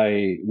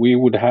 we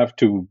would have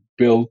to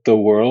build the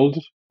world,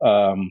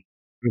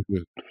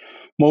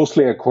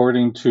 mostly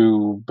according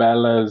to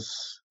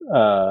Bella's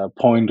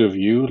point of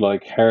view.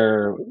 Like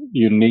her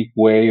unique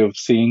way of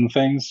seeing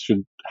things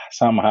should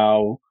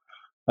somehow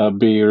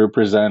be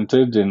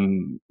represented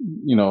in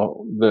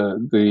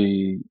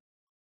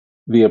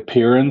the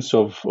appearance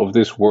of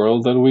this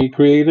world that we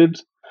created.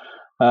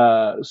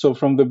 So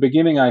from the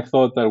beginning, I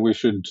thought that we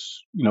should,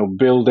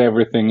 build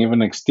everything,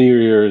 even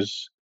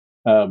exteriors,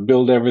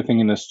 build everything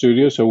in a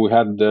studio. So we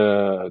had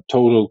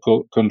total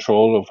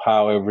control of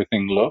how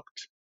everything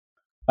looked.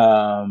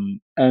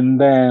 And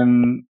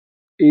then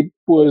it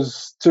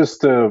was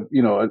just a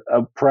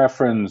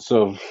preference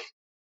of,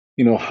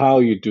 how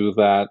you do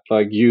that,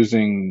 like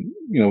using,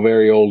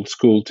 very old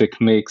school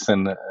techniques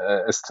and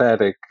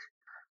aesthetic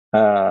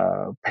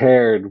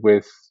paired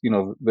with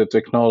the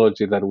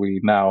technology that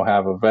we now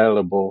have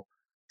available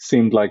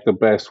seemed like the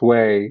best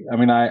way. I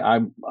mean,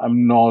 I'm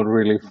not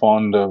really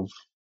fond of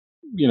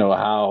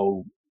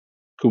how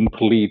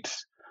complete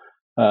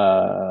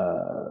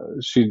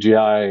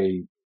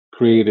CGI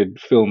created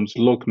films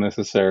look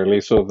necessarily.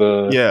 So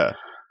Yeah.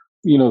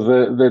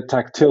 the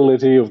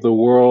tactility of the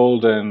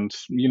world and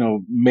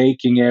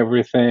making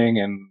everything,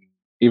 and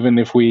even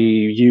if we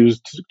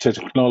used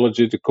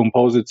technology to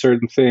compose it,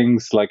 certain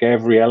things like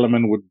every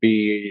element would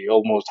be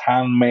almost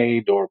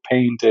handmade or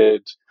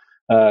painted,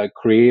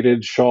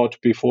 created, shot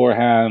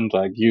beforehand,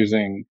 like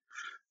using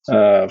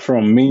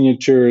from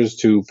miniatures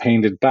to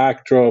painted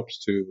backdrops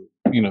to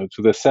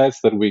to the sets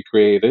that we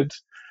created,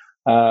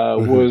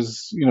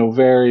 was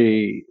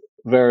very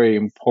very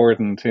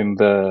important in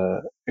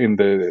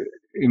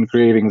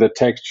creating the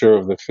texture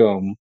of the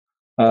film,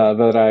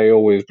 that I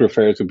always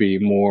prefer to be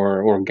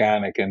more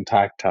organic and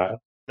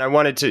tactile. I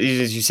wanted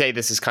to, as you say,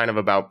 this is kind of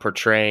about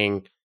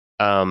portraying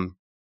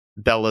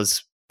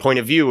Bella's point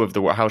of view of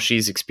how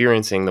she's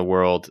experiencing the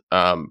world.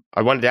 I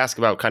wanted to ask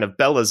about kind of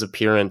Bella's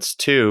appearance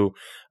too.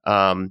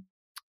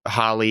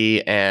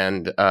 Holly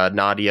and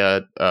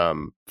Nadia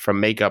from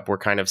Makeup were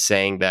kind of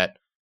saying that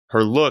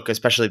her look,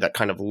 especially that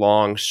kind of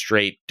long,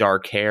 straight,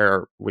 dark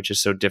hair, which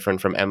is so different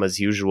from Emma's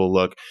usual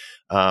look,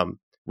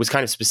 was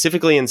kind of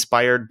specifically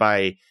inspired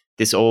by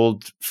this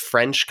old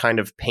French kind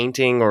of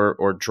painting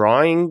or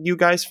drawing you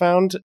guys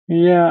found?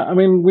 Yeah, I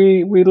mean,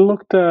 we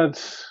looked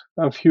at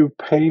a few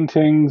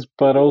paintings,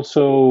 but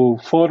also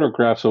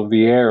photographs of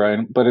the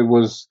era. But it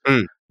was,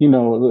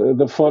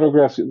 the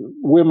photographs.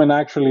 Women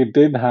actually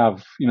did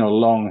have,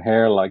 long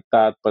hair like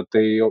that, but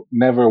they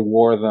never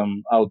wore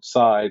them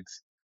outside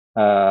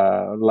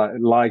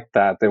like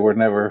that. They were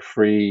never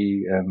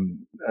free, and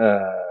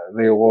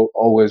they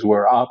always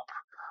were up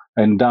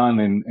and done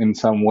in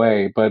some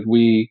way. But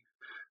we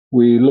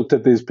looked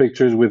at these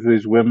pictures with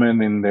these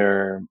women in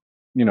their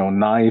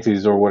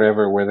 90s or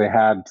whatever, where they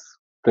had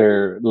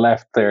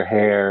left their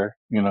hair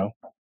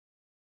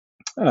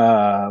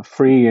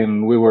free,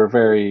 and we were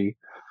very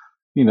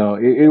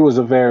it was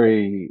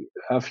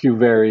a few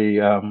very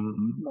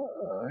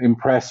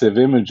impressive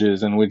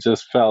images, and we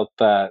just felt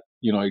that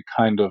it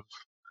kind of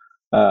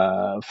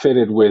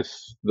fitted with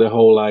the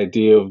whole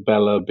idea of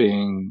Bella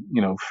being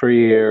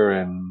freer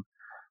and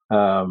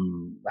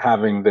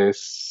having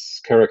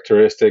this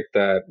characteristic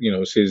that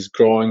she's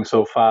growing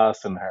so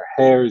fast and her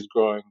hair is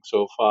growing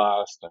so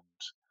fast,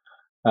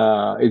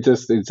 and it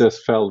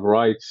just felt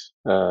right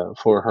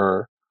for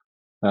her.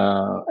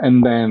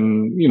 And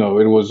then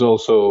it was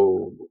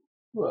also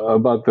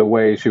about the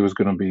way she was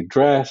going to be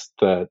dressed.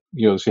 That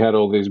she had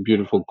all these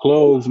beautiful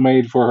clothes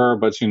made for her,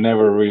 but she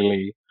never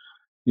really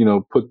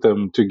put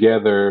them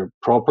together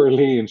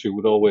properly, and she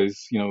would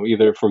always,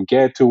 either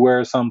forget to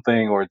wear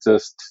something or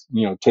just,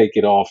 take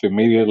it off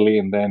immediately,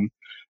 and then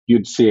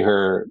you'd see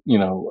her,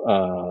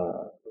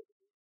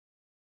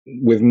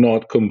 with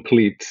not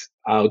complete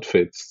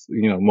outfits,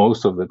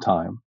 most of the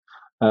time,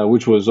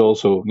 which was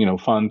also,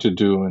 fun to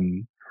do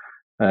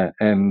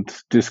and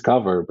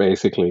discover,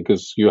 basically,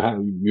 because you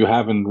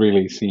haven't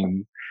really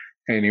seen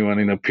anyone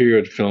in a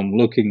period film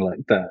looking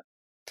like that.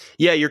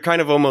 Yeah, you're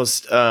kind of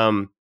almost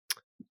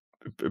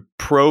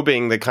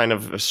probing the kind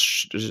of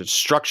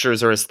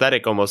structures or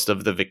aesthetic almost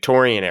of the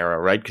Victorian era,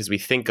 right? Because we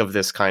think of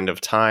this kind of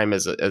time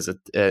as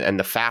and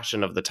the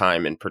fashion of the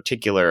time in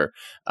particular,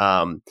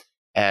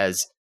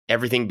 as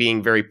everything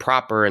being very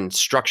proper and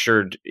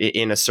structured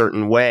in a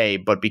certain way.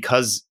 But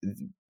because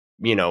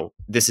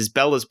this is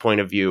Bella's point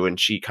of view, and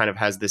she kind of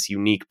has this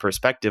unique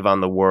perspective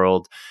on the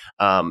world,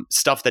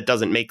 stuff that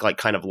doesn't make like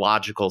kind of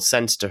logical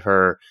sense to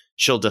her,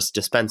 she'll just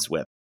dispense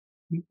with.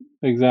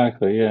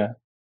 Exactly, yeah.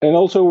 And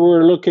also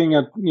we're looking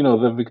at,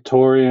 the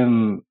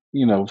Victorian,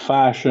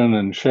 fashion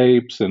and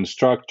shapes and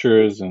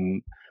structures,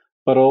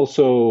 but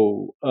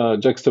also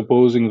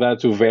juxtaposing that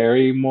to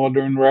very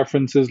modern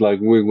references. Like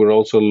we would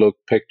also look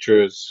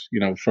pictures,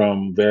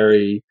 from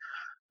very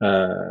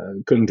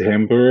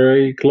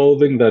contemporary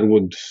clothing that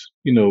would,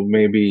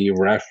 maybe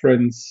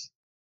reference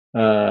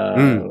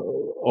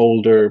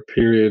older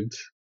period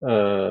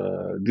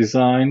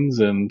designs,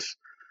 and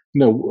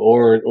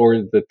or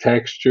the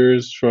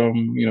textures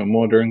from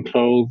modern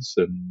clothes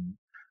and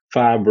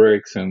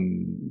fabrics,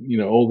 and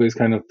all these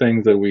kind of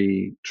things that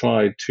we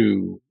try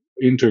to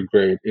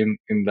integrate in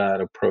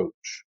that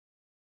approach.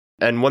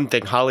 And one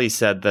thing Holly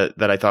said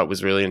that I thought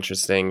was really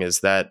interesting is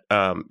that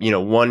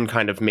one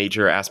kind of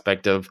major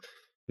aspect of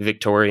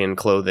Victorian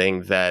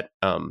clothing that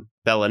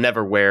Bella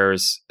never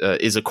wears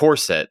is a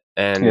corset,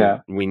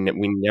 and we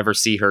never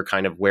see her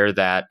kind of wear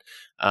that.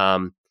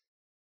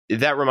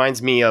 That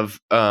reminds me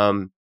of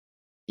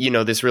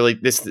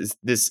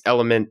this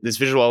element, this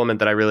visual element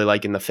that I really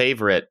like in The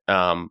Favorite,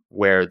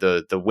 where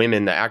the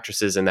women, the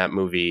actresses in that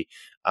movie,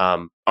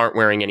 aren't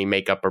wearing any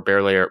makeup or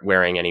barely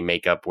wearing any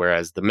makeup,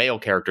 whereas the male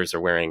characters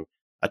are wearing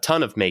a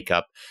ton of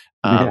makeup.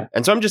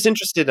 And so I'm just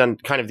interested on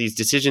kind of these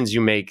decisions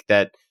you make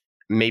that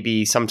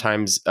maybe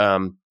sometimes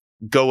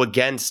go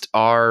against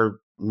our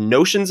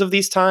notions of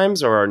these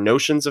times or our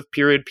notions of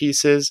period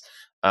pieces,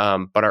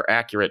 but are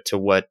accurate to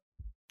what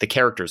the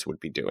characters would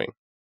be doing.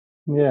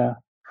 Yeah.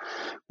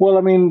 Well,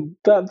 I mean,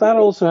 that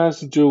also has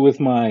to do with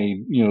my,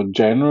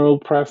 general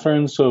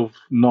preference of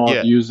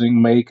not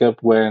using makeup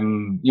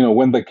when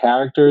the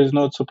character is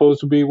not supposed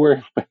to be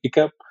wearing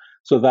makeup.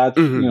 So that's,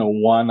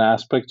 one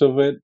aspect of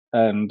it.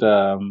 And,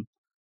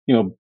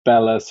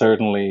 Bella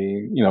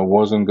certainly,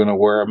 wasn't going to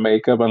wear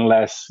makeup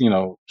unless,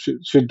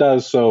 she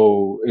does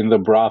so in the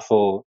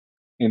brothel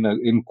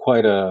in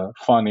quite a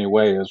funny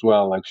way as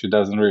well. Like she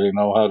doesn't really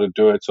know how to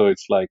do it. So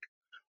it's like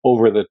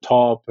over the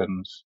top,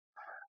 and,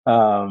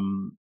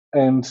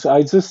 and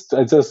I just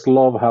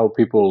love how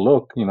people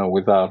look,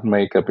 without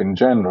makeup in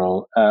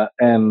general,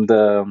 and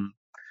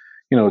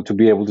to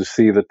be able to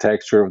see the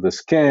texture of the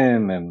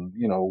skin and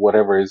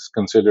whatever is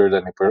considered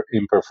an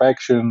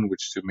imperfection,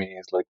 which to me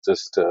is like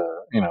just a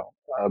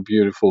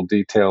beautiful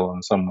detail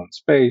on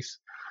someone's face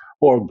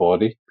or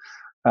body,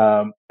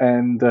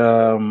 and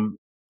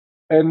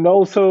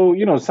also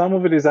some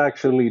of it is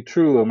actually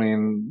true. I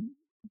mean,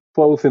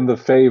 both in The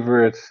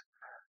Favorite,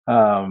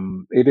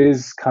 it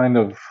is kind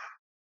of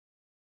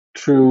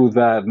true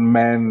that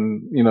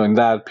men, in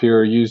that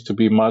period used to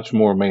be much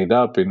more made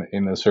up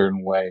in a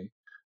certain way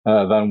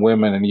than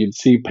women, and you'd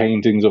see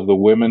paintings of the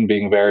women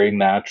being very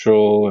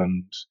natural,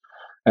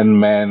 and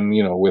men,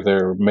 with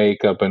their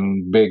makeup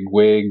and big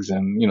wigs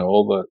and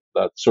all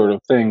that sort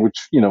of thing,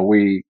 which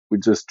we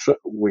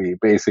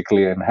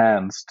basically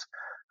enhanced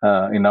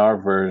in our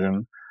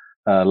version,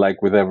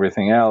 like with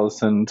everything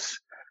else, and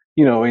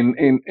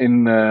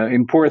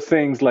in Poor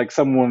Things, like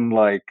someone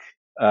like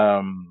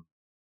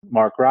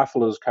Mark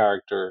Ruffalo's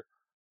character,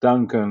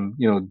 Duncan,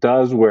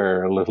 does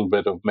wear a little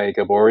bit of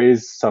makeup or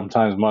is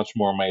sometimes much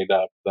more made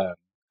up than,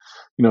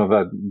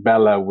 that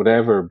Bella would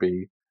ever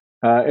be.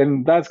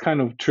 And that's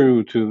kind of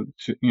true to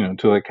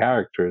the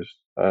characters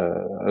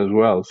as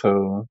well.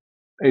 So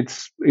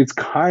it's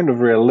kind of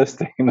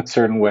realistic in a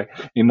certain way.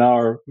 In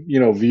our,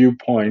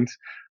 viewpoint,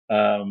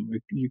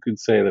 you could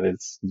say that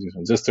it's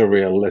just a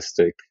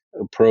realistic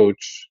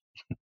approach.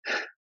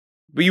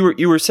 But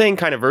you were saying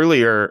kind of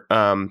earlier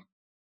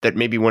that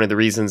maybe one of the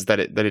reasons that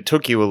it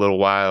took you a little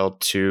while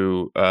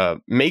to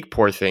make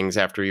Poor Things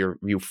after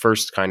you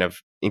first kind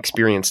of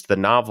experienced the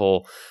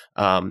novel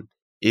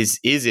is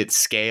its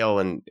scale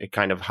and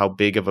kind of how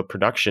big of a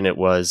production it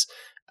was.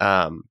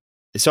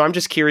 So I'm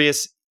just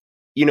curious,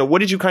 what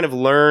did you kind of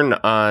learn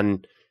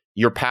on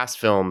your past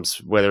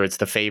films, whether it's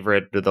The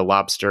Favorite or The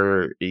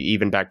Lobster,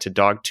 even back to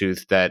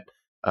Dogtooth, that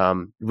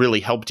really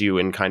helped you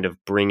in kind of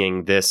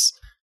bringing this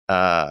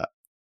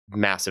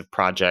massive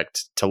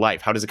project to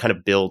life? How does it kind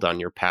of build on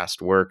your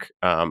past work,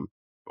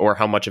 or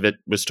how much of it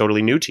was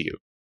totally new to you?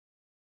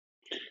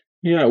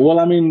 Yeah, well,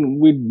 I mean,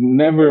 we'd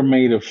never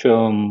made a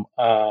film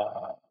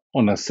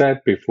on a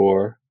set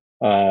before,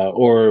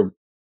 or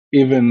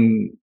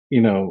even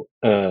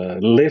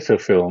lit a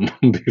film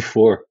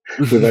before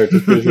with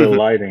artificial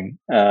lighting.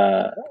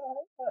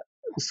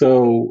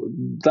 So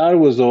that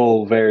was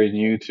all very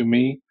new to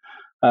me,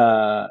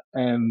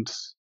 and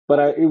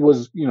but it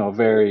was a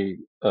very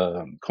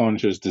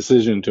conscious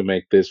decision to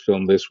make this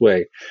film this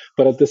way.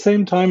 But at the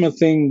same time, I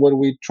think what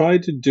we try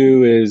to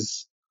do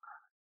is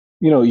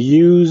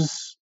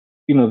use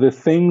the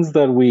things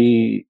that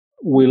we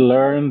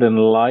learned and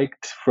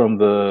liked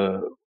from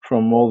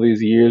all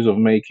these years of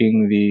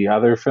making the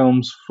other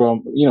films,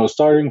 from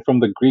starting from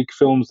the Greek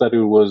films, that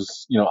it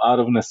was out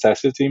of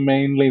necessity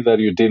mainly, that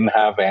you didn't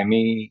have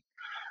any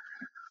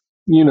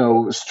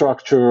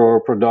structure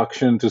or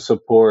production to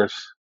support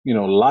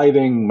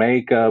lighting,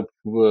 makeup,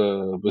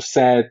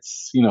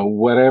 sets,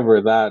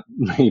 whatever that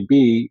may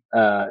be.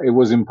 It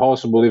was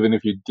impossible even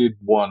if you did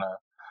want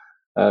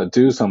to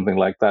do something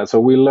like that. So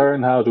we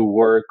learn how to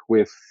work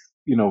with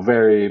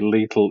very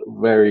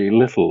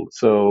little.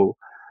 So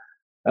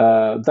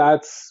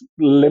that's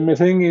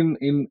limiting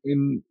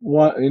in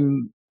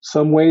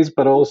some ways,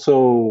 but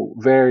also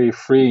very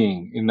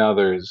freeing in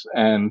others.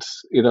 And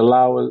it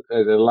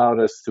allowed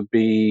us to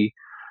be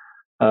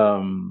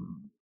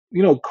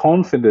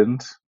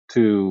confident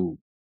to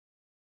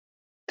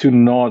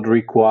not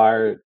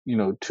require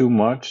too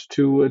much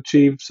to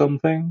achieve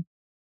something,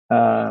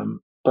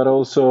 but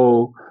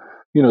also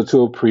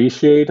to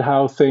appreciate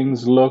how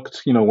things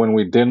looked when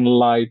we didn't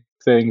light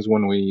things,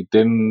 when we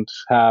didn't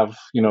have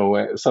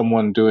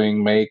someone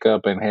doing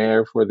makeup and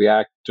hair for the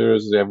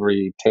actors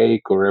every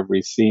take or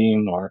every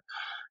scene or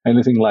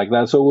anything like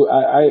that. So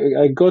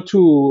I got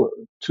to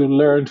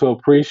learn to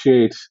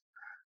appreciate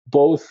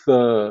both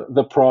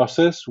the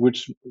process,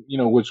 which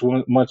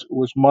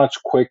was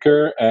much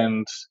quicker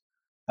and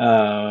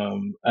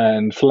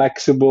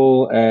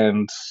flexible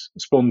and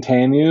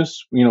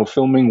spontaneous,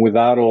 filming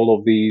without all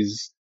of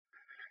these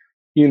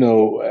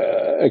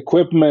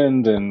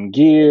equipment and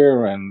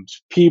gear and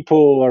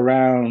people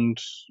around,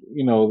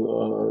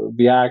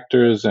 the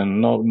actors,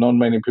 and not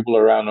many people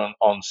around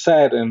on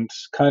set, and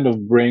kind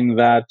of bring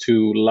that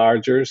to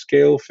larger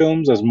scale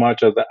films as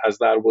much as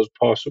that was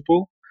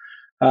possible.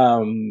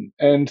 And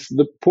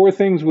the Poor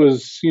Things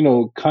was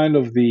kind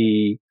of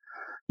the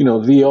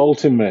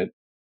ultimate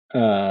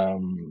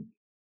um,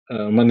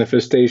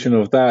 manifestation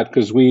of that,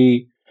 because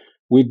we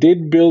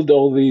did build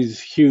all these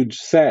huge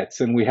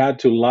sets and we had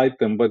to light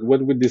them. But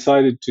what we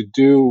decided to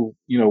do,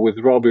 with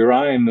Robbie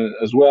Ryan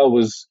as well,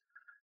 was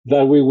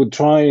that we would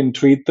try and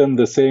treat them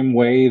the same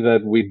way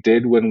that we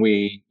did when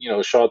we,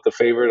 shot The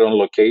Favorite on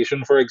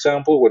location, for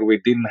example, where we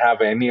didn't have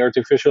any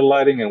artificial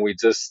lighting and we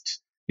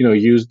just,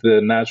 used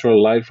the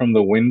natural light from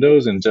the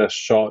windows and just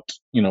shot,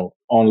 on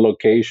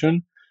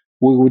location.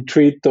 We would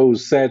treat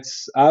those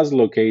sets as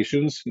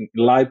locations,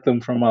 light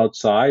them from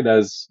outside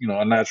as,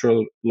 a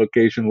natural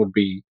location would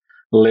be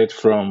lit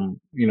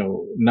from,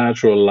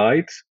 natural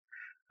light.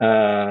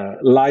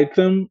 light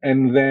them,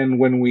 and then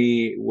when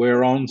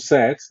we're on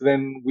set,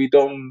 then we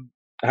don't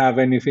have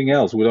anything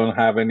else. We don't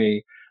have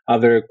any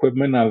other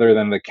equipment other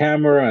than the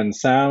camera and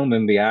sound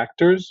and the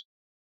actors,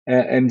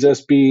 and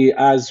just be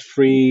as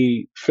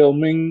free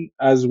filming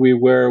as we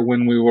were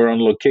when we were on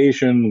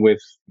location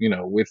with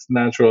with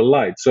natural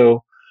light.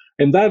 So,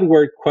 and that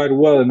worked quite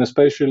well, and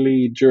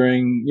especially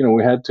during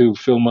we had to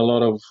film a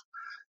lot of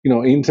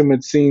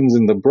intimate scenes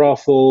in the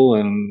brothel,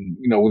 and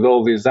with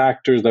all these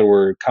actors that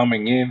were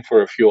coming in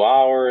for a few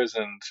hours,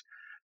 and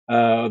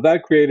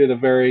that created a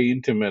very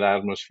intimate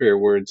atmosphere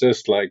where it's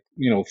just like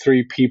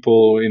three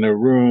people in a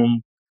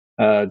room,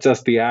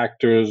 just the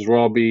actors,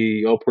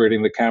 Robbie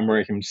operating the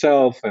camera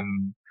himself,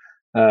 and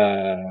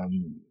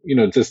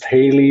just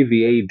Haley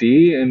the AD,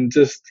 and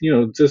just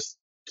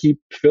keep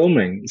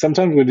filming.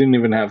 Sometimes we didn't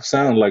even have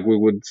sound, like we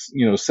would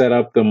set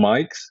up the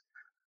mics,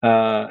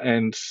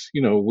 and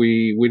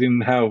we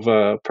didn't have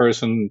a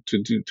person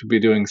to be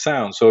doing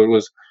sound, so it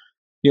was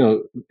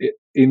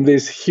in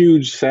this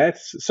huge set,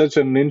 such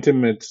an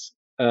intimate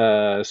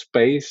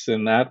space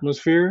and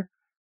atmosphere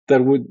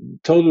that would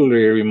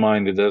totally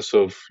reminded us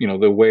of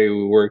the way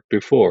we worked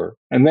before.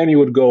 And then you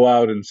would go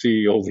out and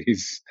see all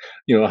these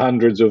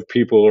hundreds of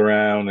people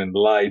around, and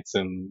lights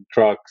and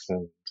trucks,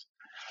 and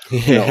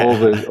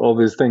all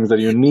these things that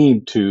you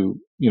need to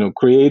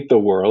create the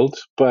world.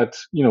 But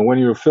when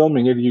you're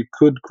filming it, you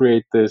could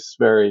create this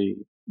very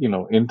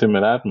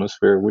intimate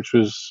atmosphere, which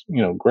was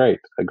great,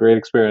 a great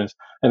experience,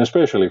 and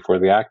especially for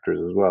the actors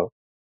as well.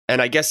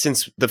 And I guess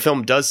since the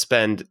film does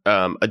spend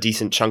a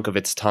decent chunk of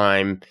its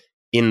time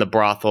in the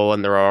brothel,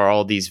 and there are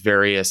all these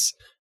various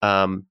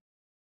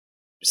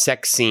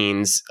sex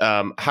scenes,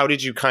 how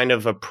did you kind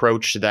of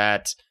approach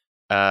that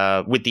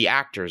with the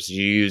actors? Do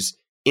you use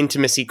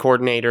intimacy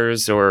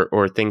coordinators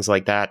or things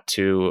like that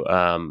to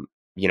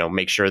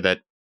make sure that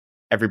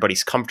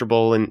everybody's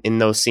comfortable in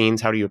those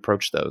scenes? How do you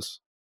approach those?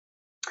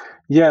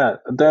 Yeah,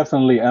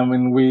 definitely. I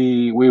mean,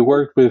 we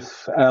worked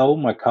with Elle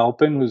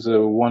McAlpin, who's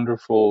a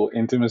wonderful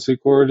intimacy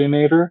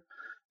coordinator,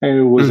 and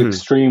it was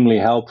extremely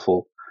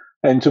helpful.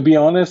 And to be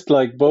honest,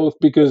 like both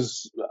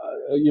because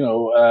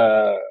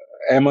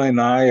Emma and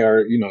I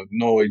are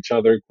know each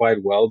other quite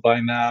well by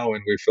now,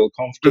 and we feel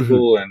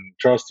comfortable and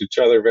trust each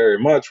other very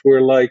much.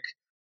 We're like,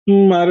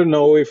 I don't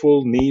know if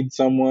we'll need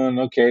someone.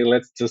 Okay,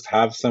 let's just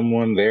have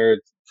someone there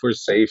for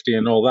safety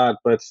and all that.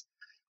 But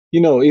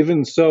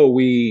even so,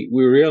 we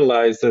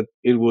realized that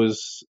it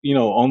was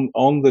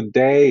on the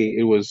day,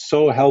 it was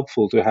so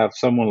helpful to have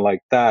someone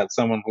like that,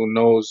 someone who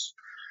knows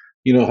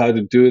how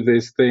to do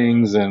these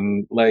things,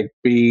 and like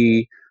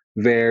be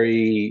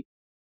very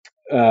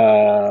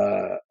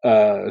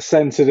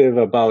sensitive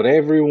about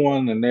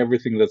everyone and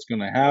everything that's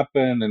going to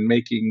happen, and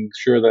making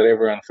sure that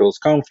everyone feels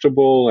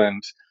comfortable,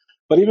 and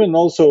but even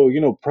also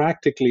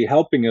practically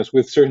helping us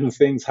with certain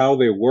things, how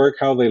they work,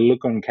 how they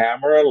look on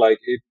camera. Like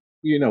it,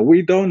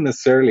 we don't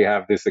necessarily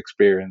have this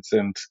experience,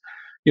 and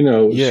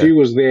she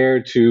was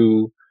there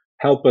to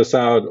help us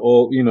out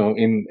all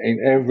in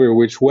every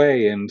which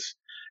way. And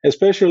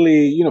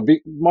especially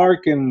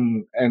Mark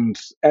and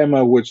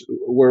Emma, which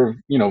were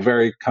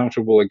very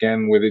comfortable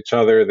again with each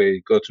other.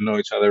 They got to know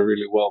each other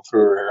really well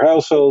through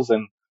rehearsals,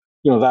 and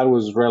that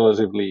was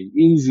relatively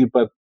easy.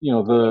 But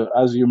the,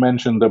 as you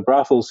mentioned, the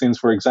brothel scenes,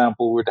 for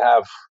example, would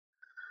have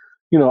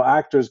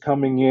actors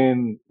coming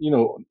in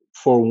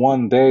for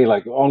one day,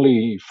 like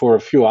only for a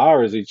few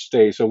hours each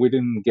day, so we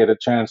didn't get a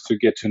chance to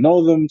get to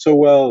know them so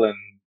well. And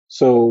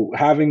so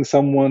having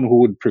someone who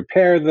would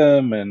prepare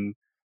them and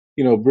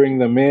bring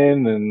them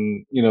in,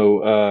 and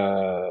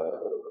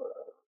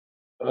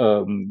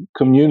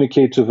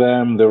communicate to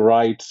them the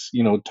right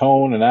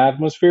tone and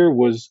atmosphere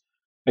was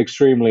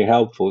extremely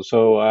helpful.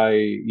 So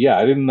I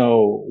didn't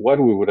know what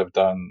we would have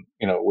done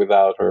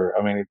without her.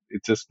 I mean,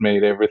 it just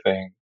made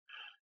everything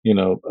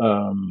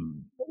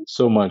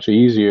so much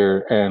easier,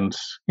 and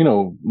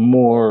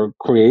more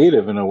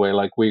creative in a way.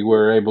 Like we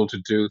were able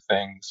to do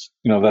things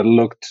that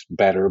looked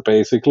better,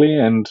 basically.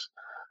 And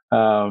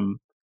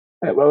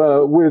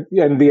with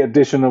the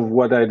addition of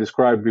what I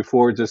described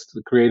before, just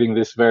creating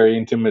this very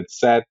intimate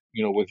set,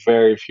 with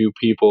very few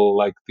people,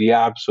 like the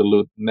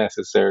absolute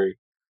necessary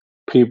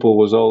people,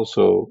 was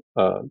also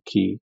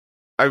key.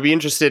 I'd be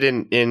interested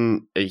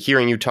in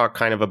hearing you talk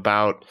kind of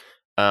about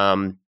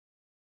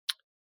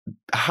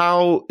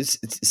how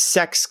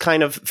sex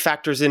kind of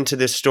factors into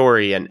this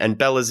story, and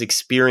Bella's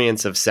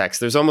experience of sex.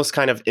 There's almost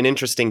kind of an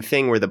interesting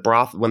thing where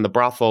when the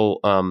brothel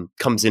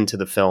comes into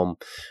the film,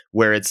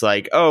 where it's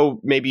like, oh,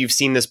 maybe you've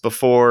seen this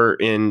before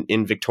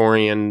in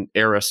Victorian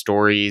era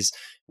stories,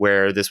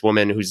 where this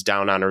woman who's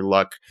down on her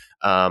luck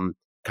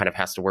kind of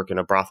has to work in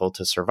a brothel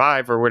to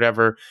survive or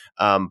whatever.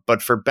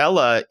 But for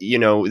Bella,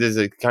 there's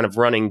a kind of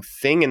running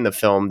thing in the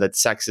film that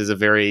sex is a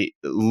very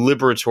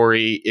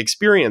liberatory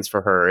experience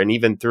for her. And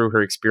even through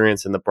her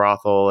experience in the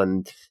brothel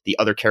and the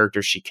other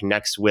characters she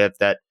connects with,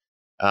 that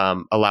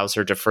allows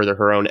her to further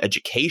her own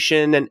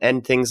education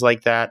and things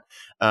like that.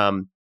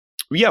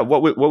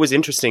 What was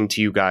interesting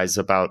to you guys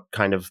about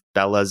kind of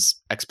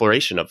Bella's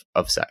exploration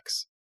of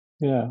sex?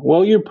 Yeah.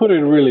 Well, you put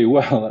it really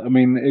well. I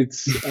mean,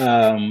 it's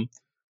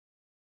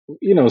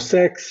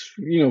sex,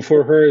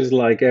 for her is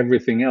like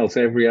everything else,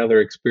 every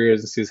other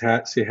experience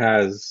she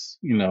has,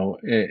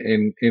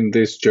 in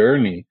this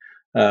journey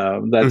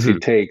that she Hmm.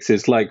 takes.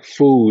 It's like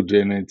food,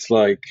 and it's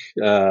like,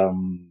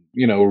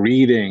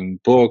 reading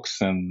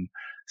books and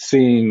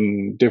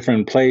seeing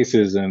different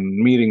places and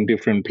meeting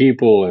different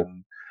people,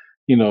 and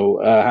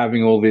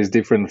having all these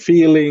different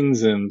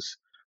feelings, and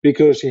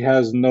because she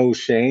has no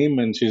shame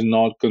and she's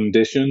not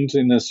conditioned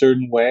in a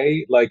certain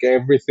way, like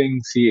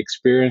everything she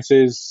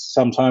experiences,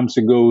 sometimes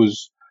it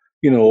goes,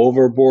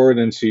 overboard,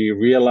 and she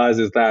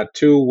realizes that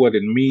too, what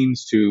it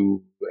means to,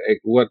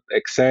 what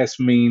excess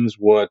means,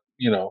 what,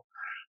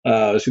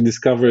 she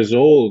discovers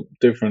all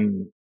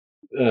different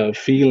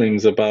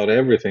feelings about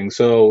everything.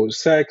 So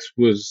sex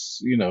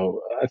was,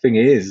 I think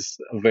is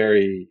a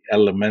very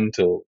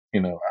elemental,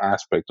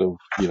 aspect of,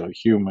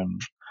 human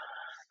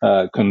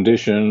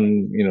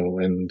condition,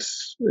 and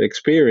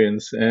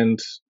experience. And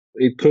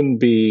it couldn't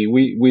be,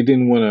 we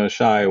didn't want to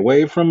shy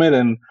away from it.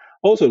 And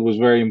also it was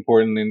very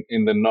important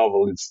in the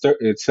novel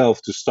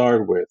itself to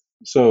start with.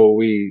 So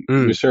we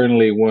Mm.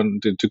 certainly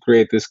wanted to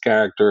create this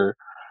character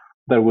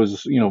that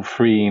was,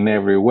 free in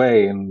every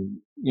way. And,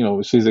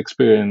 she's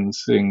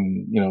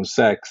experiencing,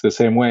 sex the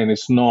same way. And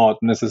it's not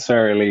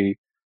necessarily,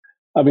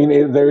 I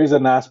mean, there is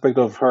an aspect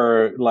of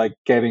her like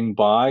getting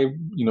by,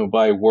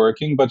 by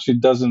working, but she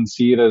doesn't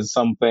see it as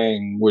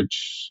something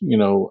which,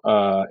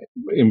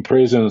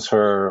 imprisons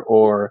her,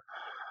 or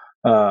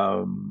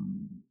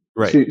um,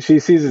 Right. she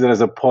sees it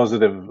as a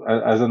positive,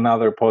 as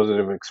another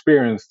positive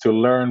experience to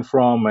learn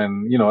from.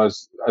 And,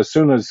 as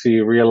soon as she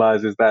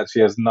realizes that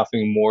she has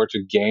nothing more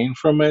to gain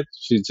from it,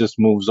 she just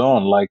moves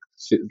on, like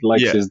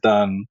Yeah. she's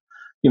done,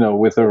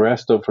 with the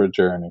rest of her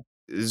journey.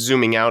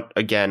 Zooming out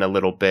again a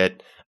little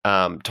bit,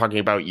 talking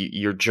about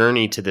your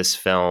journey to this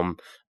film,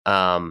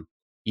 um,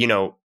 you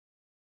know,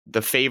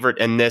 the favorite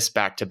and this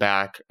back to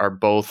back are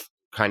both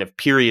kind of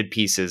period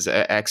pieces,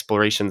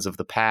 explorations of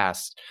the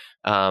past.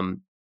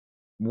 Um,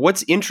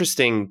 what's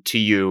interesting to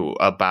you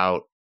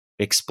about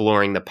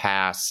exploring the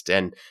past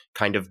and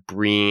kind of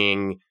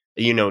bringing,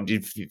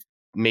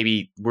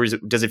 maybe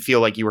does it feel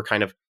like you were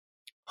kind of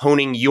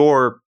honing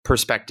your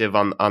perspective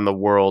on the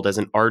world as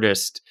an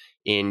artist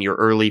in your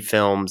early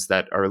films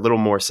that are a little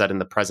more set in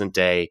the present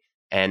day,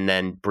 and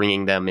then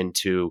bringing them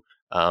into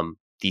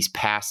these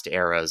past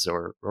eras,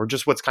 or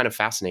just what's kind of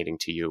fascinating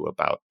to you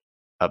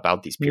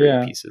about these period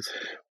Yeah. pieces?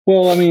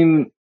 Well, I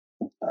mean,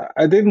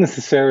 I didn't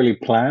necessarily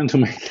plan to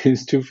make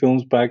these two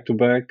films back to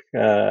back.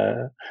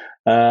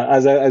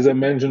 As I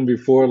mentioned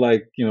before,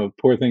 like,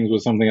 Poor Things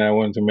was something I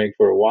wanted to make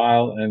for a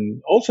while,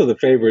 and also The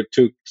Favorite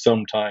took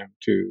some time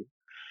to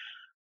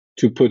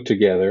put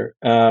together.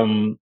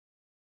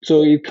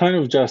 So it kind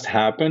of just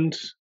happened.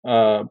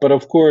 But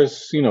of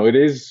course, it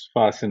is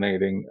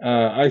fascinating.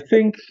 I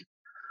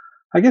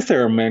guess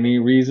there are many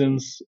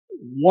reasons.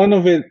 One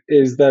of it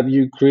is that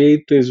you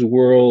create these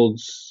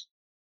worlds,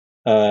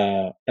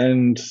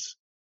 and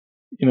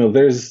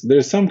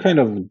there's some kind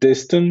of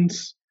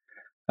distance,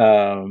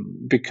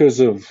 because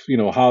of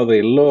how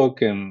they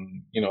look,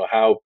 and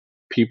how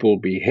people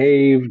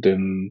behaved.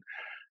 And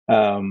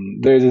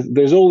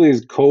there's all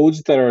these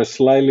codes that are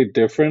slightly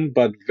different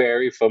but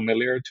very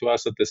familiar to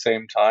us at the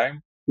same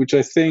time, which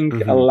I think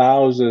Hmm.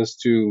 allows us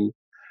to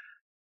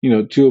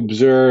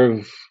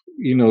observe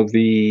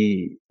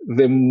the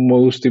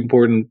most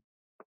important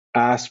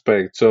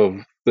aspects of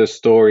the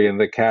story and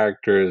the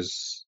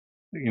characters,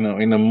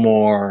 in a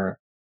more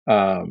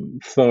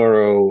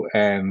thorough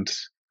and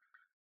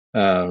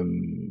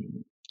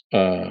um,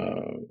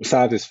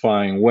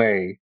 satisfying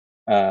way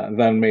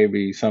than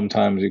maybe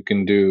sometimes you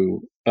can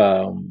do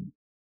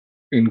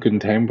in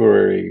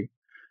contemporary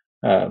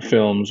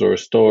films or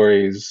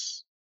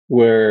stories,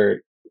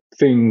 where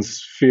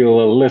things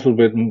feel a little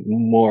bit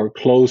more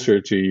closer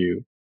to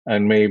you,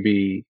 and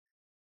maybe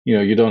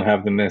you don't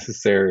have the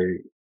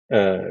necessary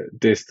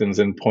distance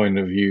and point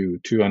of view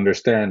to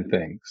understand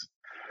things.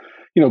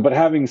 But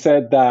having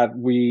said that,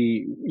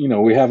 we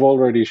have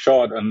already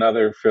shot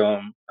another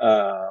film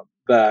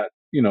that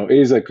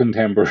is a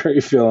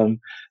contemporary film,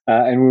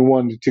 and we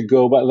wanted to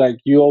go. But like,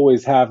 you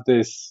always have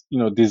this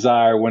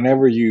desire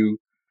whenever you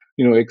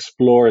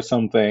explore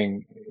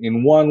something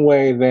in one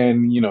way,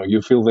 then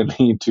you feel the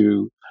need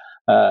to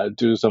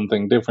do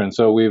something different.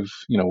 So we've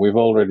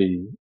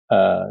already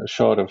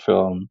shot a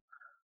film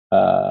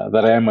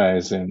that Emma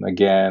is in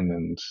again,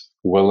 and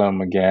Willem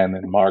again,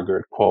 and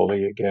Margaret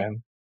Qualley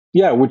again.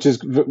 Yeah, which is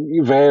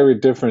very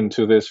different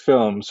to this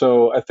film.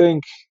 So I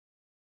think,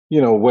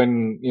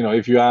 when,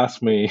 if you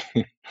ask me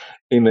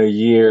in a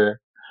year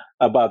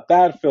about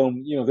that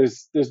film,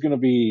 there's going to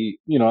be,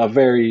 a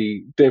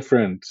very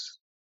different,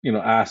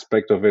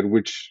 aspect of it,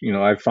 which,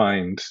 I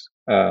find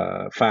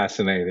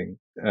fascinating.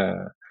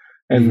 And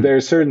Hmm. there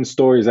are certain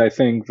stories I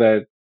think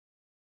that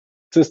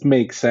just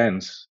make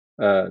sense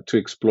to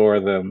explore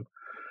them,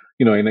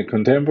 in a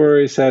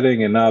contemporary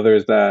setting, and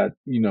others that,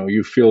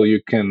 you feel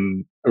you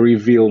can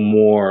reveal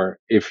more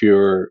if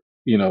you're,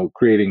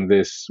 creating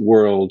this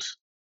world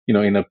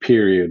in a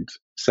period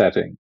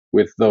setting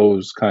with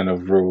those kind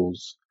of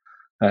rules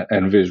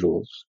and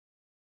visuals.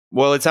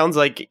 Well, it sounds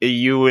like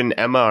you and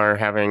Emma are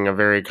having a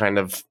very kind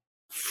of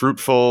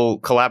fruitful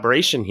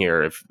collaboration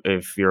here.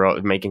 If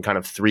you're making kind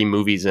of 3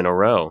 movies in a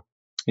row.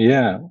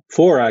 Yeah,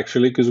 4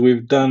 actually, because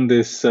we've done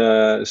this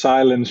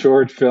silent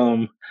short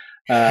film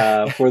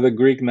for the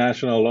Greek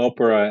National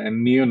Opera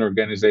and Neon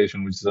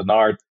Organization, which is an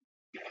art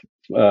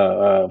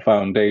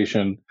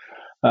foundation,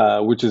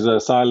 which is a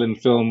silent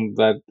film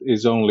that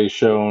is only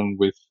shown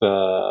with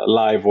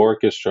live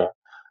orchestra,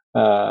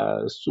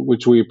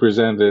 which we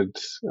presented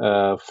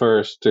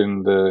first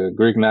in the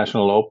Greek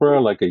National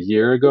Opera like a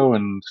year ago,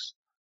 and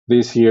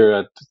this year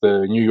at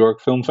the New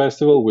York Film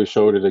Festival we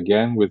showed it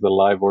again with the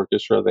live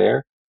orchestra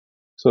there.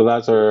 So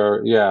that's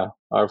our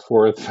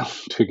 4th film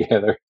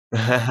together.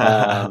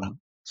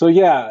 So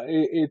yeah,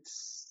 I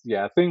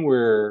think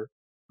we're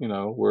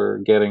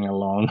getting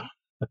along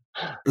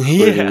pretty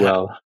Yeah.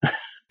 well.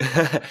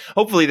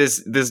 Hopefully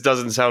this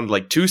doesn't sound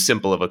like too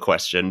simple of a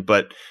question,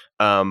 but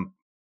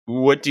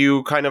what do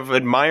you kind of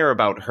admire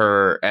about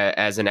her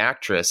as an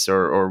actress,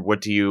 or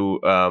what do you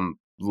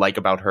like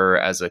about her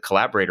as a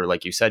collaborator?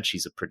 Like you said,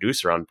 she's a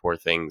producer on Poor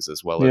Things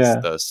as well as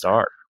the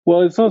star.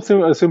 Well, it's not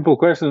a simple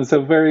question. It's a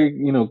very,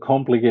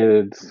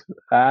 complicated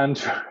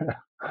answer.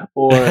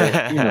 Or,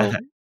 I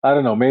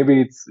don't know,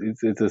 maybe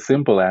it's a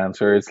simple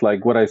answer. It's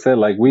like what I said,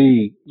 like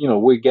we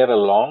get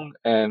along,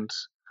 and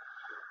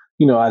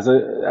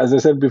as I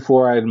said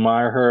before, I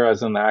admire her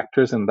as an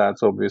actress, and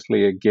that's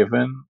obviously a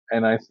given.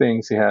 And I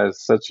think she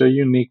has such a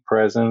unique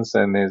presence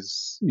and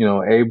is,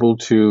 able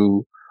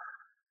to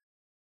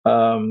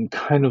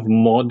kind of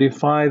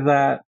modify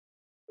that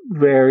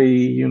very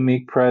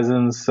unique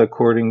presence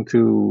according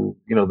to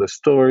the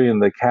story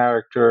and the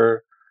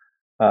character,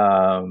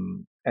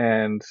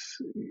 and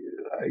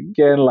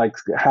again, like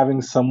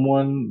having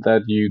someone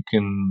that you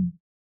can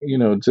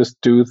just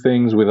do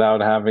things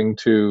without having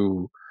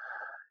to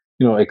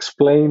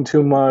explain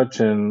too much,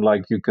 and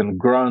like you can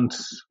grunt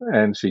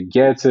and she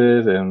gets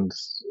it, and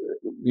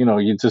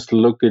you just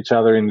look each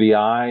other in the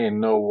eye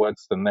and know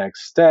what's the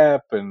next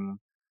step, and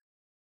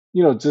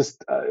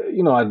just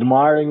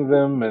admiring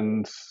them,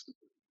 and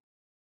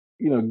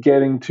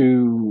getting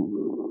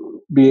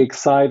to be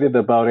excited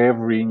about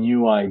every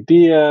new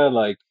idea,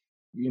 like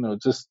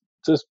just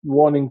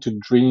wanting to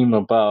dream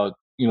about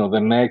the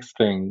next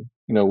thing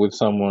with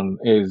someone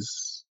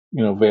is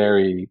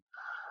very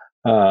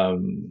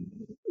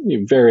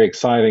very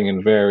exciting,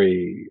 and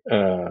very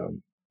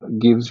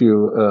gives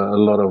you a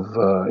lot of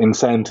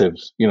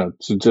incentives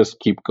to just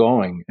keep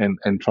going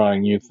and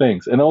trying new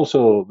things. And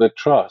also the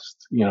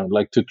trust,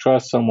 like to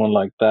trust someone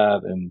like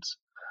that, and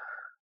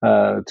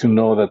to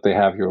know that they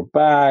have your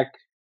back,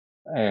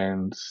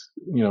 and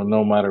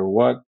no matter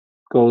what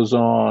goes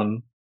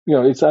on,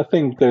 I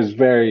think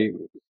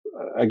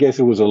I guess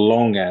it was a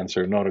long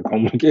answer, not a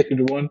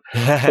complicated one,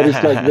 but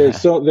it's like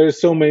there's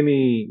so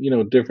many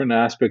different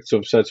aspects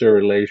of such a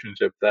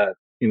relationship that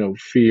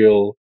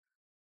feel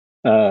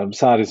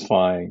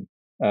satisfying,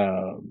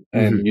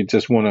 and you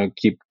just want to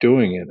keep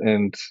doing it,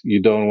 and you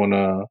don't want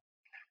to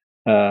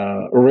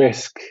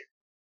risk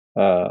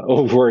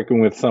of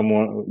working with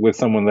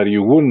someone that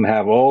you wouldn't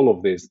have all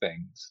of these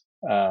things,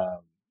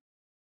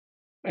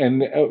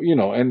 and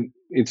and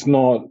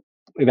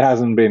it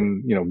hasn't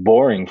been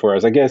boring for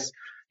us. I guess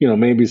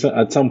maybe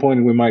at some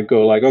point we might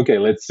go like, okay,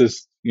 let's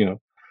just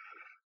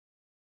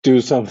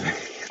do something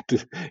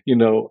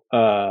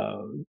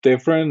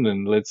different,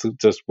 and let's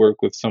just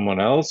work with someone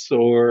else,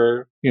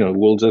 or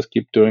we'll just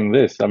keep doing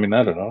this. I mean,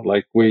 I don't know,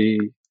 like we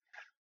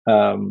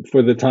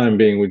for the time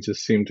being we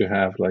just seem to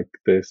have like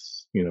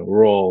this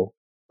role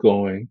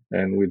going,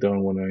 and we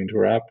don't want to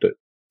interrupt it.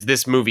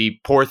 This movie,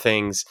 Poor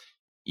Things,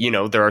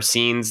 there are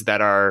scenes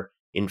that are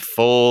in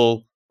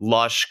full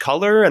lush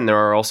color, and there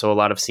are also a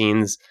lot of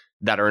scenes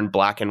that are in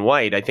black and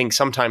white. I think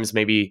sometimes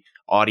maybe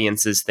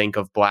audiences think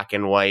of black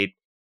and white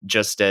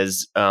just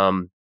as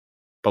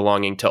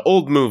belonging to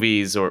old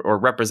movies, or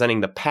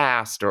representing the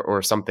past,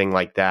 or something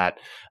like that.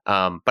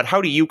 But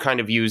how do you kind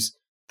of use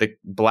the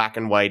black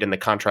and white and the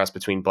contrast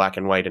between black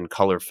and white and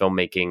color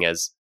filmmaking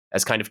as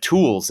kind of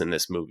tools in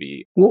this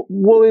movie?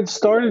 Well, it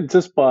started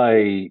just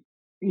by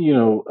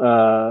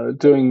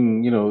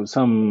doing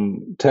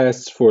some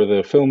tests for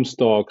the film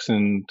stocks,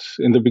 and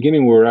in the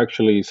beginning we were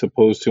actually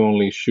supposed to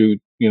only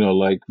shoot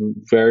like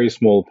very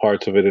small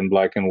parts of it in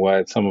black and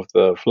white, some of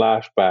the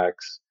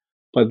flashbacks.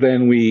 But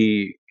then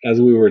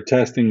as we were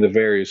testing the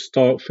various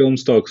film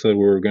stocks that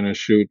we were going to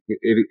shoot,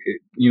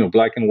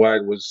 black and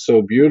white was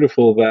so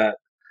beautiful that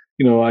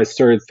I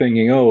started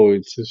thinking, oh,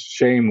 it's a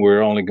shame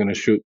we're only going to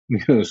shoot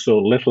so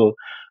little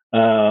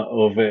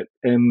of it.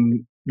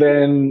 And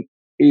then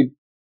it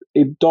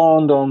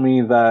dawned on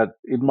me that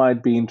it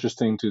might be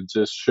interesting to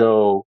just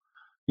show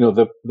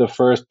the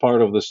first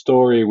part of the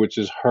story, which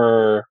is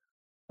her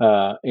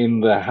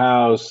in the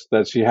house,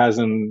 that she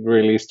hasn't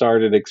really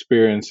started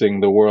experiencing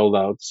the world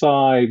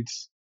outside.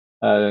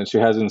 She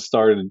hasn't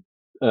started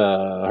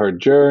her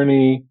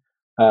journey.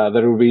 That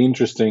it would be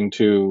interesting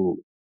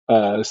to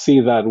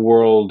see that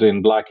world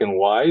in black and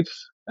white,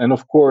 And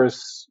of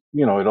course,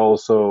 it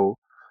also,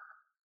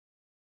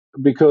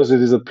 because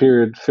it is a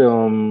period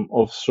film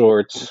of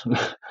sorts,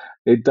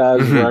 it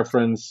does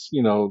reference,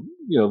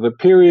 the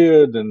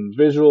period and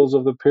visuals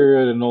of the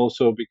period, and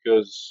also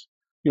because,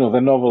 the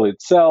novel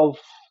itself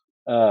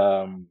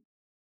um,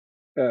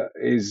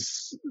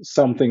 is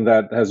something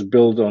that has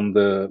built on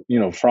the,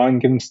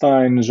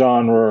 Frankenstein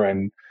genre,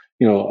 and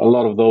a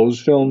lot of those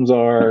films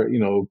are,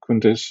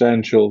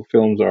 quintessential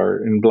films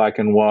are in black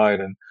and white,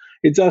 and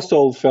it just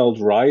all felt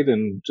right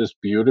and just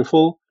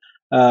beautiful.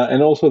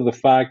 And also the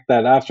fact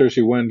that after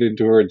she went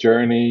into her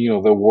journey,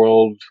 the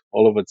world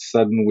all of a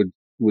sudden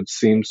would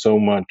seem so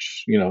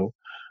much,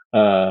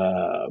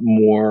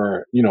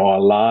 more,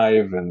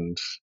 alive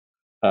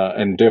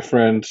and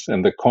different,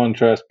 and the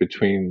contrast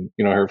between,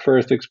 her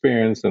first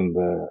experience and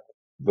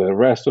the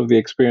rest of the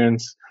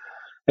experience,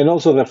 and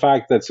also the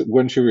fact that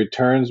when she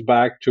returns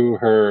back to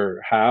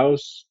her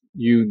house,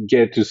 you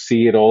get to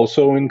see it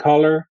also in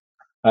color,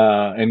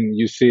 and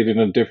you see it in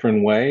a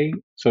different way.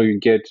 So you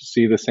get to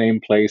see the same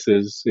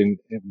places in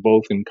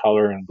both in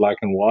color and black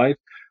and white.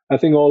 I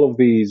think all of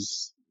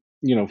these,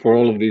 for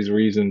all of these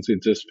reasons,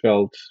 it just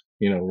felt,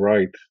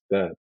 right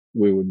that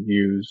we would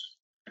use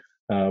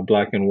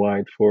black and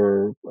white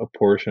for a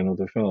portion of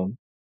the film.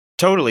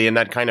 Totally, and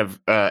that kind of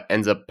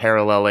ends up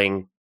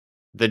paralleling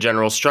the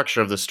general structure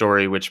of the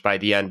story, which by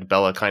the end,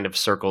 Bella kind of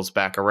circles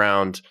back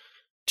around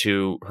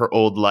to her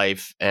old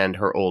life and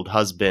her old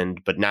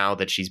husband. But now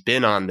that she's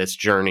been on this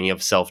journey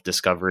of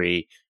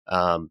self-discovery,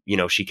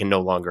 she can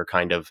no longer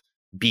kind of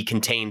be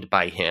contained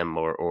by him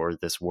or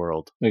this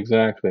world.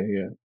 Exactly,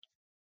 yeah.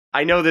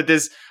 I know that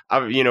this,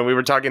 we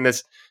were talking,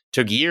 this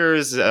took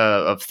years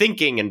of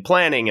thinking and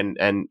planning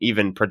and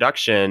even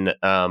production.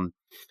 What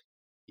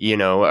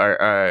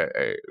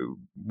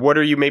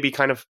are you maybe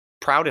kind of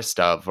proudest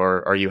of,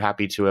 or are you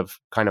happy to have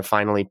kind of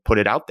finally put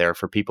it out there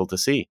for people to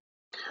see?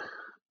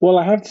 Well,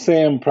 I have to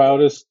say I'm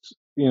proudest,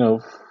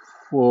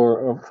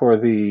 for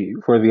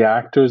the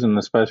actors, and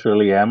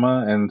especially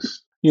Emma, and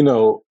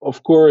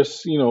of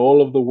course,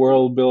 all of the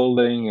world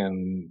building,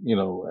 and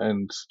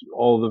and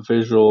all the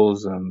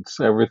visuals and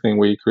everything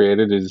we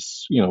created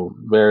is,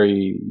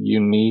 very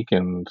unique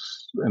and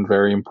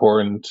very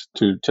important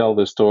to tell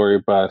the story.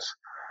 But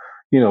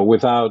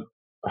without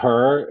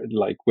her,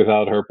 like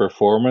without her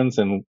performance,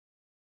 and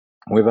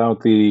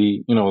without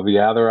the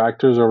other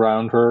actors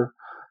around her,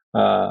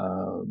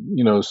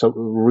 so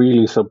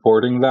really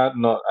supporting that.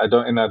 Not I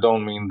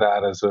don't mean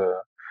that as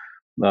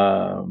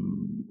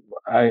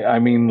I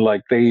mean,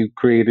 like, they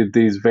created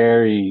these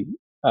very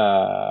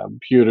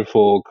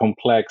beautiful,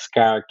 complex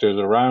characters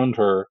around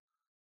her,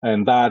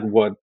 and that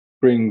what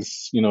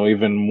brings,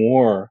 even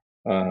more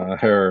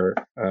her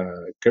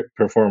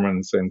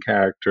performance and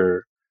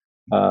character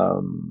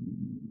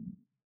um,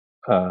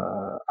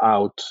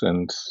 out,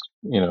 and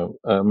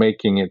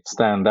making it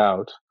stand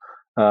out.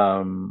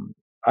 Um,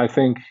 I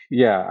think,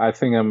 yeah, I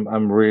think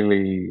I'm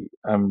really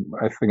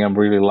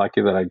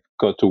lucky that I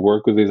got to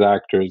work with these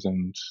actors,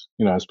 and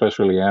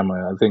especially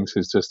Emma. I think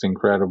she's just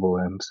incredible,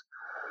 and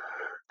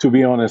to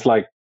be honest,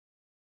 like,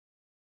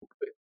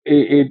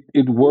 it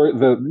worked.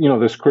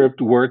 The script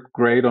worked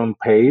great on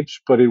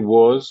page, but it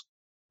was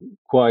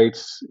quite,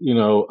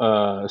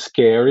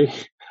 scary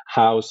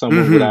how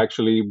someone would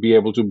actually be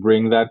able to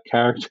bring that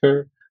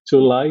character to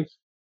life.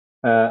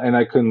 And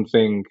I couldn't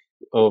think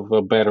of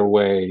a better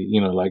way,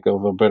 like,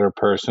 of a better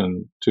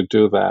person to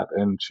do that.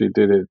 And she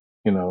did it,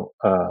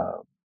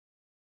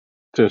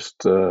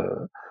 just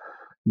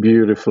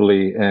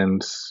beautifully,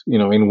 and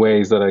in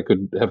ways that I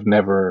could have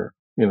never,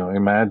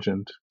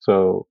 imagined.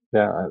 So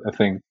yeah, I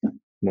think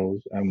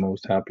I'm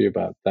most happy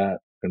about that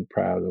and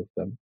proud of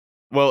them.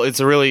 Well, it's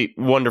a really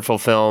wonderful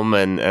film,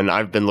 and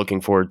I've been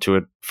looking forward to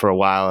it for a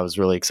while. I was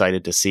really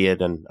excited to see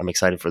it, and I'm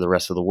excited for the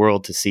rest of the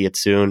world to see it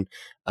soon.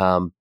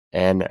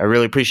 And I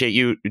really appreciate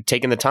you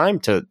taking the time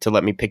to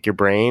let me pick your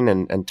brain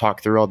and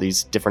talk through all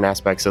these different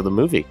aspects of the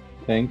movie.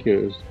 Thank you.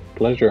 It was a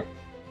pleasure.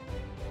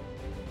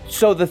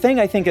 So the thing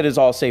I think it is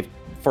all safe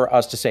for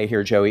us to say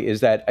here, Joey, is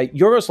that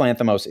Yorgos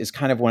Lanthimos is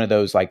kind of one of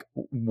those, like,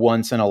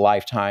 once in a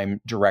lifetime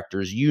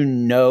directors.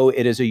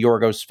 It is a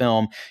Yorgos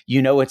film.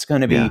 It's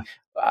going to be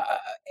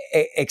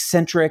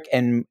eccentric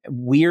and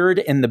weird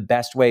in the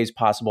best ways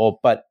possible.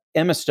 But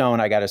Emma Stone,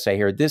 I got to say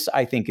here, this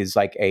I think is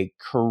like a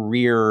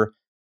career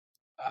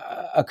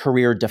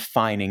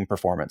defining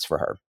performance for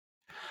her.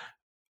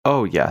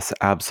 Oh, yes,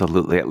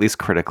 absolutely. At least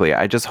critically.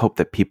 I just hope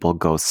that people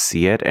go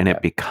see it and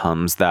it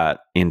becomes that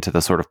into the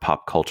sort of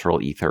pop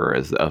cultural ether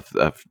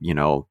of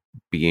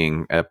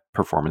being a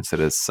performance that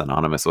is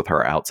synonymous with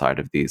her outside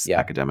of these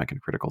academic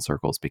and critical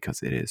circles,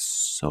 because it is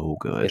so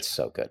good. It's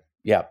so good.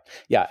 Yeah.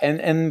 Yeah.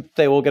 And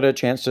they will get a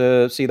chance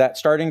to see that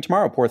starting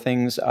tomorrow. Poor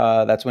Things.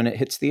 That's when it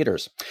hits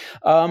theaters.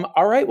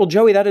 All right. Well,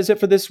 Joey, that is it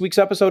for this week's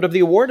episode of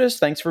The Awardist.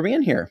 Thanks for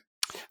being here.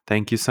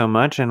 Thank you so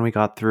much. And we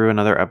got through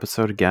another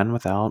episode again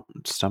without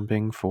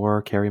stumping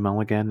for Carey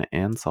Mulligan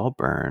and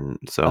Saltburn.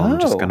 So I'm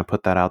just going to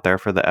put that out there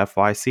for the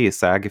FYC.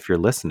 SAG, if you're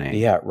listening.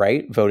 Yeah,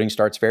 right. Voting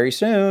starts very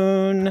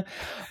soon.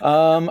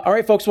 All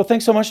right, folks. Well,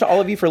 thanks so much to all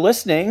of you for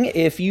listening.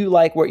 If you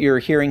like what you're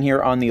hearing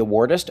here on The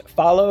Awardist,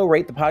 follow,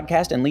 rate the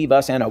podcast, and leave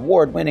us an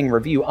award-winning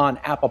review on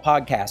Apple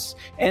Podcasts.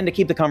 And to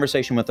keep the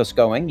conversation with us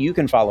going, you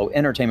can follow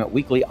Entertainment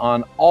Weekly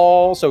on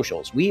all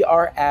socials. We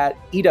are at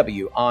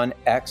EW on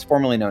X,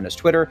 formerly known as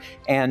Twitter,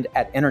 and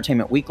at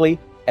Entertainment Weekly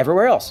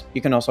everywhere else.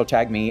 You can also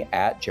tag me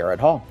at Jared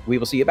Hall. We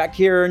will see you back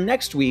here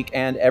next week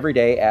and every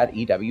day at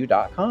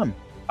EW.com.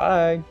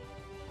 Bye.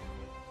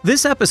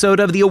 This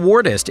episode of The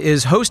Awardist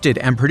is hosted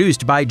and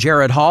produced by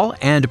Jared Hall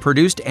and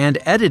produced and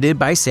edited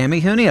by Sammy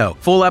Junio.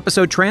 Full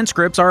episode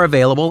transcripts are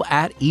available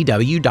at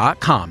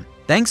EW.com.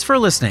 Thanks for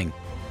listening.